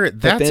better.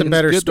 That's a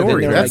better good that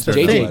story. They're That's like,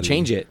 the JJ, thing.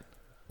 change it.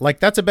 Like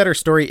that's a better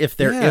story if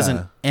there Yeah.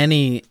 isn't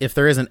any. If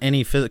there isn't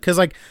any because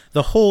like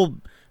the whole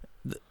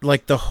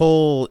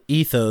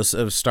ethos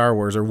of Star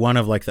Wars, or one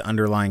of like the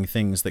underlying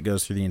things that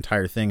goes through the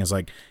entire thing, is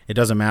like it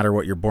doesn't matter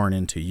what you're born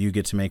into. You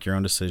get to make your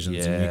own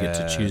decisions and you get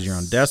to choose your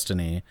own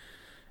destiny.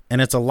 And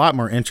it's a lot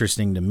more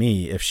interesting to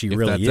me if she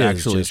really that's is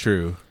actually just,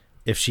 true.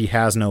 if she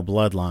has no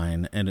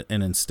bloodline, and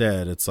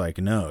instead it's like,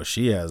 no,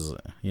 she has,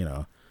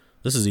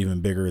 this is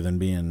even bigger than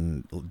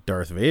being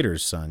Darth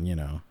Vader's son,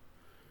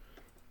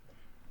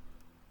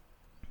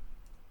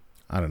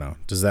 I don't know.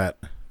 Does that?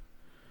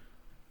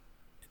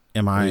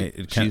 Am I?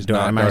 She's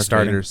not am Darth I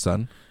starting? Vader's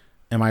son.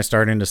 Am I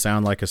starting to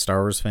sound like a Star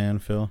Wars fan,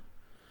 Phil?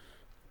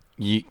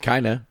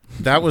 Kind of.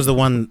 That was the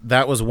one.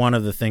 That was one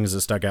of the things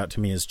that stuck out to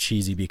me as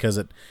cheesy, because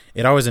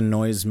it always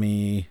annoys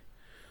me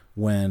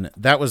when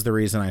that was the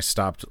reason I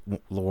stopped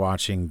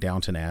watching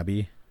Downton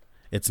Abbey.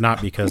 It's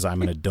not because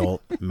I'm an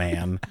adult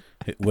man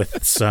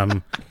with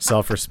some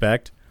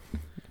self-respect.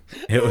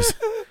 It was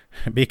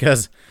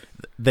because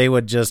they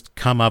would just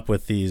come up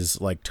with these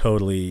like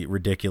totally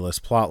ridiculous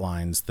plot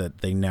lines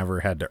that they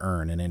never had to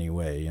earn in any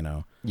way,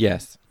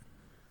 Yes.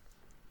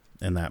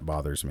 And that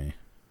bothers me.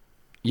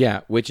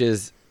 Yeah, which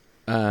is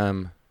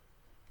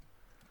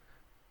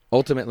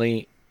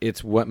ultimately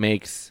it's what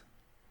makes.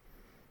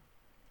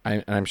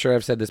 I'm sure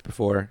I've said this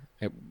before.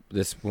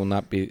 This will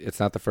not be. It's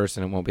not the first,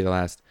 and it won't be the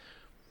last.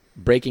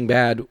 Breaking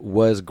Bad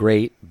was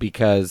great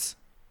because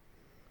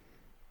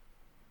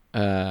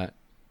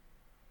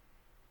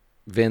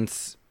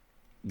Vince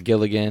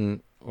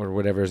Gilligan, or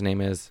whatever his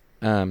name is,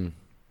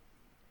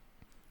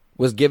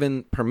 was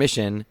given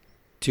permission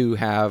to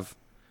have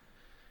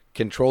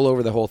control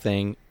over the whole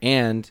thing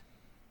and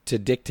to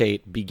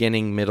dictate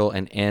beginning, middle,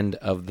 and end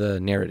of the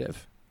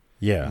narrative.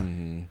 Yeah.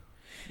 Mm-hmm.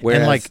 Whereas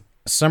and like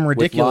some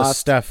ridiculous Lost,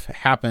 stuff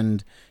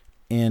happened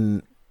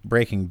in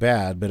Breaking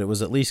Bad, but it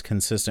was at least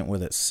consistent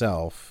with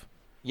itself.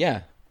 yeah,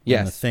 And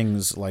yes. the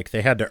things like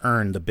they had to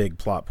earn the big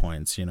plot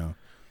points,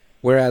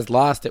 Whereas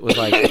Lost, it was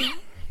like,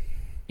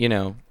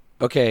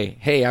 okay,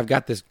 hey, I've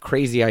got this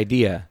crazy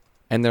idea,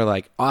 and they're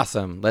like,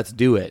 awesome, let's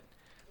do it,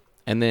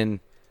 and then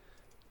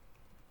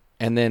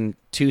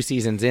 2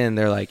 seasons in,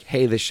 they're like,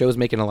 hey, this show's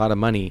making a lot of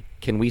money.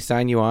 Can we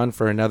sign you on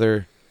for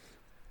another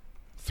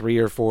 3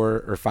 or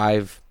 4 or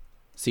 5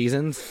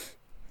 seasons?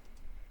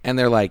 And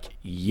they're like,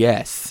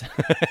 yes.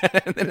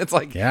 And then it's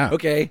like, Yeah.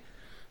 okay,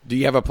 do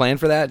you have a plan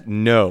for that?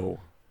 No.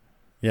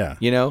 Yeah.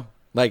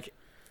 Like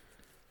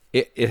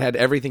it had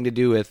everything to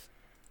do with,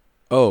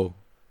 oh,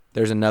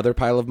 there's another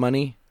pile of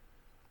money.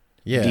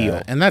 Yeah.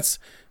 Deal. And that's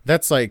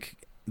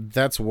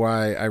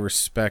why I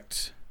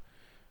respect,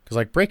 because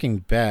like Breaking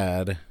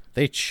Bad,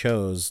 they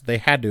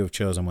had to have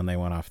chosen when they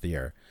went off the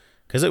air,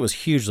 because it was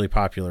hugely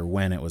popular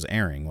when it was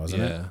airing,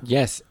 wasn't it?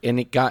 Yes,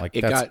 and it got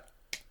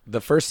the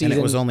first season. And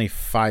it was only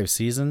 5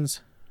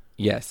 seasons.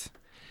 Yes,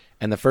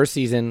 and the first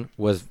season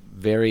was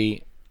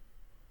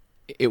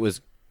it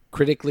was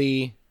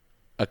critically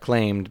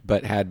acclaimed,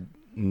 but had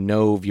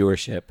no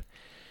viewership.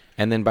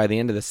 And then by the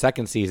end of the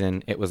second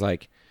season, it was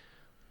like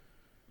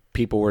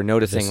people were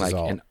noticing like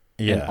an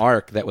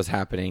arc that was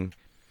happening.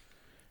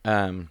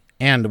 And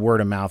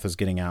word of mouth is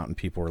getting out, and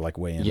people were like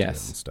way into it and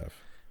stuff.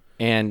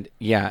 And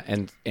yeah,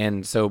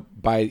 and so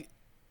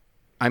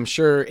I'm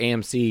sure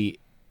AMC,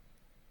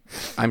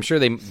 I'm sure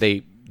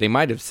they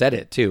might have said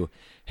it too.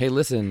 Hey,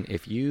 listen,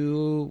 if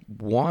you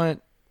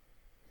want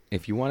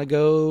to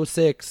go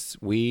 6,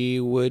 we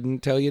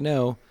wouldn't tell you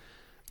no.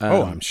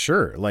 I'm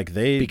sure. Like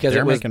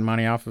they're making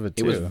money off of it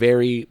too. It was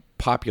very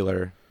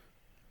popular,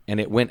 and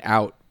it went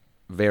out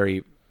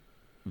very,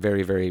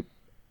 very, very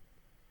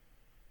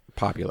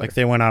popular. Like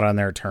they went out on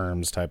their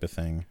terms type of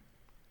thing.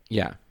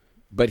 Yeah.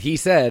 But he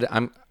said,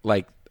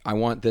 I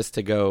want this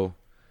to go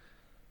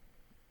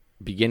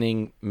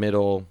beginning,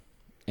 middle,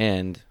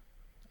 end.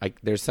 Like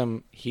there's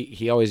some,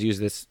 he always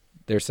used this.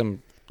 There's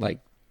some like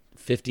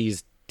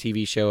 50s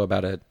TV show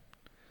about a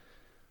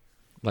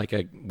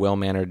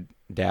well-mannered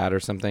dad or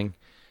something.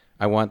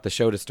 I want the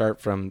show to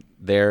start from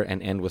there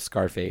and end with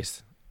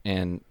Scarface.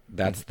 And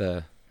that's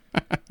the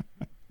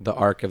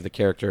arc of the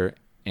character.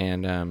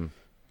 And,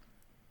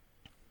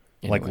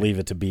 like anyway. Leave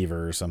It to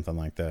Beaver or something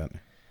like that.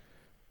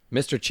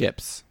 Mr.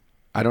 Chips.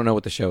 I don't know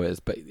what the show is,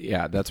 but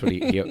yeah, that's what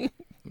he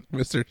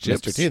Mr.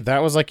 Chips. Mr. Dude, that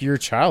was like your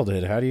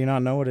childhood. How do you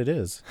not know what it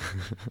is?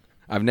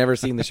 I've never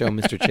seen the show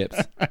Mr. Chips.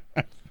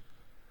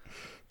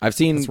 I've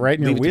seen It's right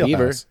in your Leave It to Beaver.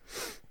 wheelhouse.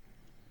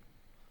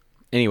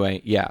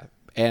 Anyway, yeah.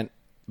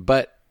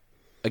 But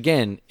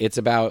again, it's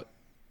about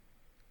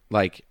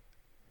like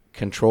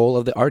control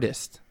of the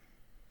artist.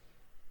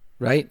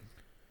 Right?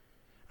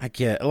 I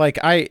get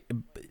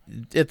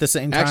at the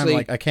same time, Actually,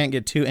 like I can't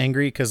get too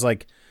angry, because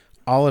like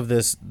all of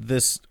this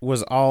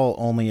was all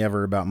only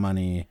ever about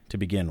money to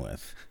begin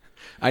with.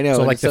 I know, So,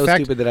 and like, it's the so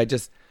fact- stupid that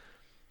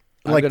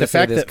like the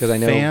fact that I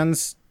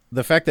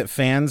know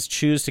fans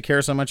choose to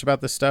care so much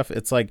about this stuff,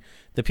 it's like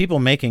the people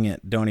making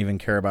it don't even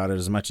care about it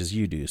as much as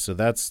you do. So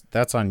that's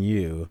on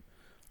you.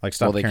 Like,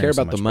 stop. Well, they caring care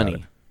so about the much money.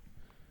 it.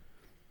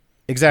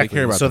 Exactly. They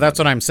care about So the that's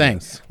money, what I'm saying.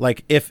 yes.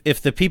 Like,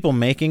 if the people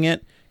making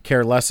it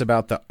care less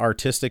about the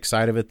artistic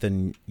side of it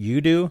than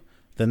you do,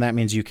 then that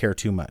means you care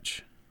too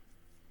much.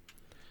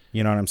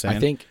 You know what I'm saying? I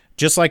think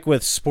just like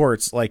with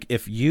sports, like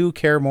if you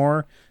care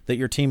more that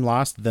your team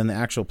lost than the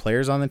actual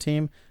players on the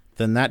team,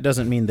 then that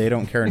doesn't mean they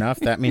don't care enough.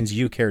 That means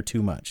you care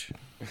too much.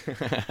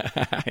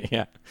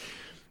 yeah.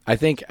 I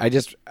think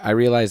I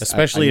realized,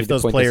 Especially I if need to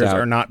those point this players out.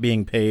 are not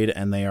being paid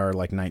and they are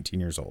like 19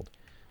 years old.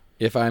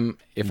 If I'm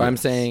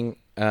saying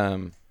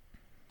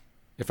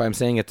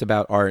it's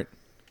about art,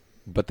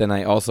 but then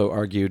I also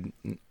argued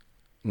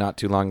not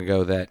too long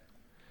ago that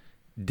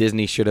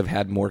Disney should have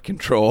had more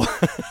control.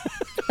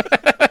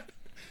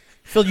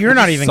 Phil, you're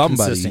not even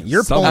Somebody- consistent.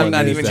 You're someone pulling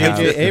not needs even to have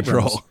J.J.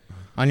 Abrams control.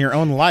 on your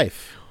own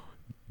life.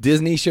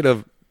 Disney should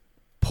have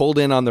pulled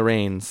in on the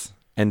reins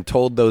and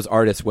told those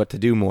artists what to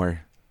do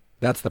more.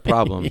 That's the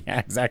problem. Yeah,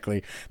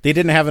 exactly. They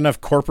didn't have enough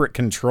corporate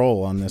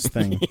control on this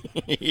thing.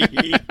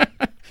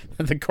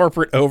 The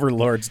corporate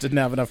overlords didn't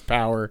have enough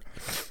power.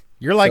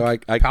 You're like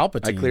So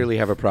Palpatine. I clearly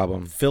have a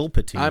problem. Phil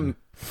Patine.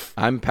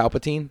 I'm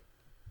Palpatine.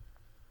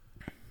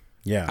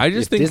 Yeah. If I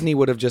just think Disney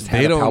would have just had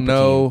they a don't Palpatine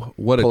know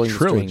what a pulling the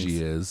trilogy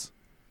strings. is.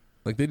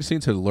 Like, they just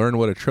need to learn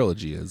what a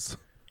trilogy is.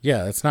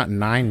 Yeah, it's not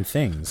 9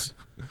 things.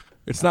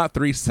 It's not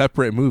 3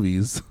 separate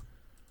movies.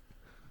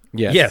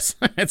 Yes.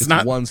 It's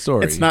not one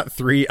story. It's not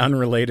 3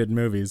 unrelated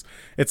movies.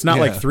 It's not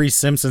like Yeah. 3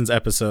 Simpsons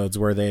episodes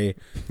where they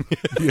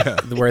Yeah.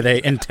 where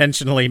they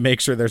intentionally make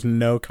sure there's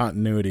no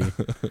continuity.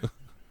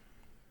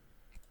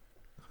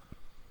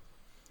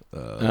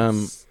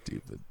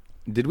 Stupid.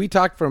 Did we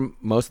talk for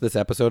most of this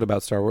episode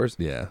about Star Wars?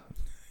 Yeah.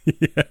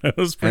 Yeah, it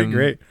was pretty And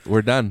great.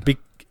 We're done.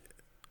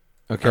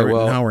 Okay,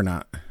 well, no, we're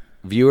not.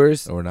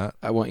 viewers, Or not.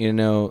 I want you to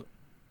know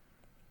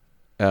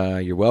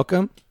you're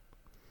welcome.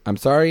 I'm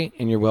sorry,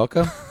 and you're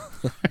welcome.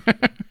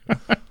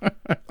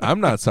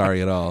 I'm not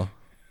sorry at all.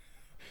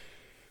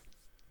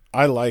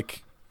 I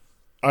like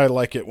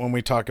it when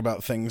we talk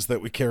about things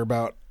that we care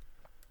about.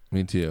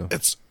 Me too.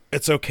 It's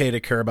okay to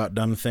care about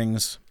dumb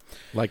things.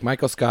 Like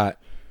Michael Scott,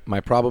 my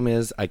problem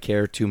is I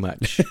care too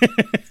much.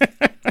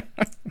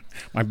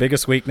 My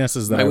biggest weakness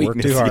is that My I work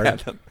too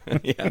hard.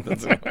 Yeah,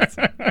 that's what it was.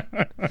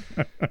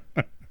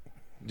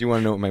 Do you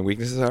want to know what my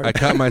weaknesses are? I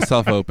cut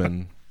myself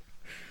open.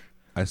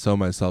 I sew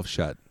myself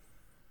shut.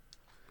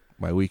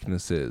 My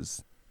weakness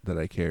is that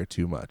I care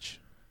too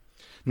much.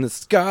 And the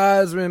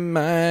scars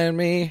remind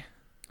me.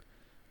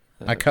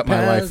 I cut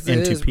my life past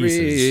into is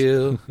pieces.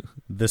 real.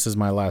 This is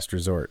my last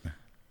resort.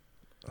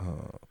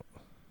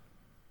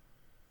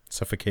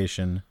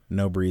 Suffocation,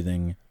 no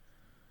breathing.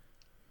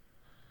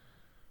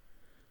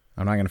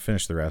 I'm not going to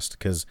finish the rest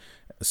because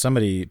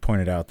somebody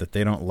pointed out that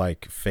they don't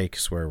like fake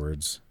swear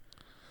words.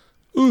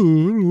 Oh, I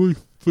don't like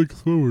fake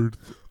swear words.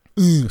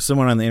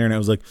 Someone on the internet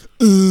was like,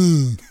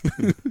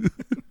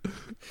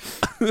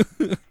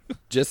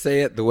 Just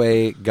say it the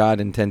way God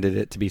intended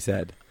it to be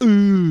said.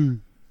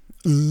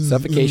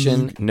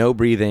 Suffocation, no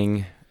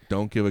breathing.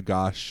 Don't give a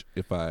gosh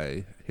if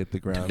I hit the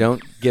ground.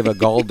 Don't give a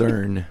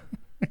galdern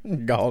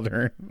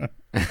Galder.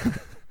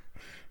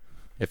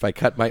 if I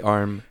cut my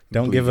arm.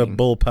 Don't give a bleeding.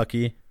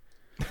 bullpucky.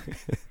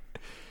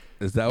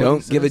 Is that what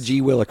Don't he give a says?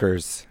 G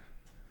Willikers.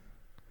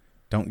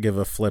 Don't give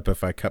a flip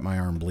if I cut my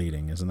arm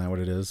bleeding. Isn't that what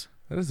it is?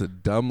 That is a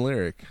dumb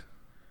lyric.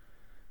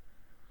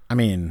 I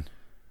mean,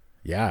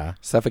 yeah.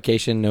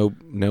 Suffocation, no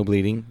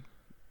bleeding.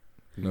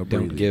 No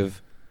Don't breathing.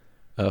 give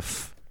a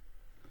f.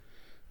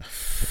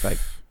 If I,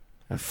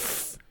 a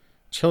f.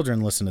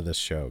 Children listen to this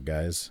show,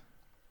 guys.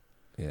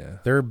 Yeah.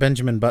 There are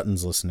Benjamin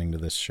Buttons listening to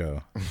this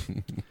show.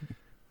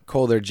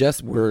 Cole, they're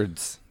just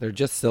words. They're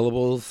just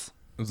syllables.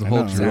 There's a I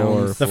whole know.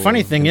 drawer. The full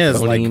funny of thing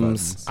is, like,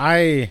 phonemes.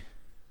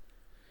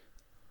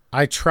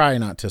 I try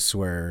not to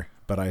swear,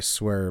 but I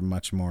swear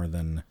much more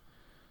than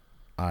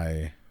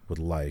I would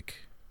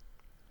like.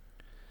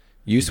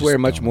 You just swear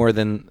much don't. more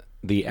than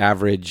the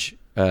average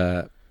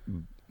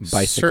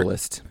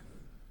bicyclist.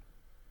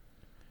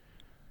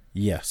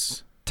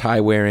 Yes.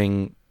 Tie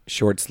wearing,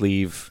 short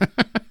sleeve.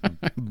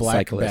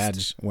 Black Cyclist.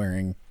 badge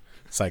wearing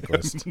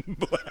cyclist.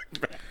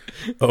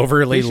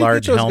 Overly We should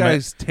large get those helmet.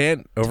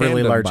 guys Overly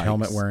tandem large bikes.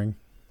 helmet wearing.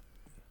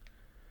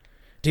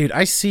 Dude, I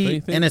Don't see,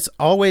 you think? and it's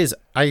always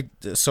I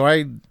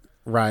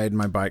ride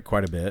my bike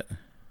quite a bit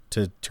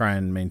to try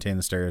and maintain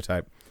the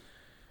stereotype.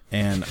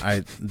 And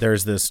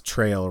there's this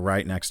trail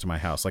right next to my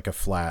house, like a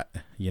flat,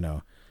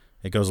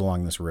 it goes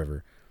along this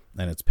river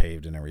and it's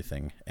paved and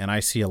everything. And I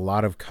see a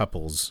lot of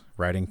couples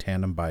riding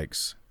tandem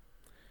bikes.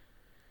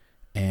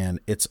 And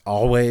it's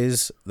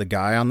always the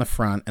guy on the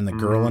front and the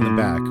girl in the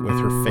back with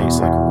her face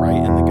like right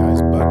in the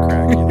guy's butt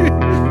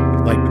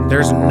crack, Like,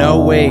 there's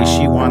no way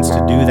she wants to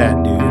do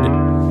that,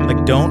 dude.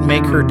 Like, don't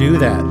make her do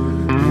that.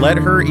 Let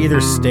her either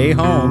stay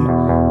home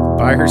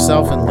by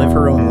herself and live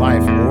her own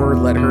life, or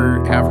let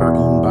her have her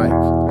own bike.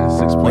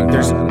 6.5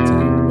 there's- out of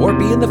 10. Or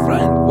be in the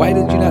front. Why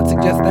did you not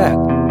suggest that?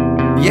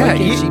 Yeah, Why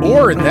can't she be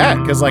or the that,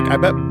 because like I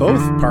bet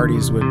both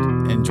parties would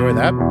enjoy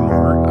that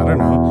more. I don't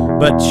know,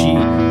 but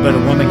a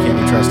woman can't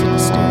be trusted to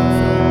steal.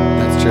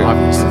 That's true.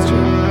 Obviously, That's true.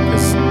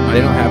 because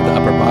They don't have the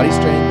upper body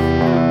strength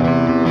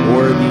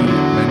or the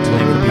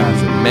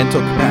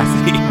mental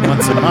capacity.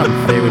 once a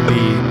month they would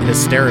be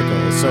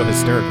hysterical. So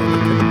hysterical they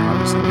couldn't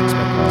obviously be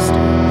expected to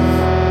steal.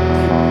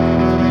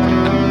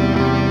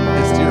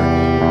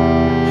 Hysterical.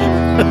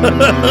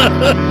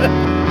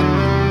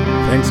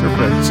 Thanks for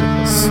friendship.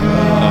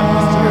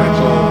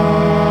 Hysterical.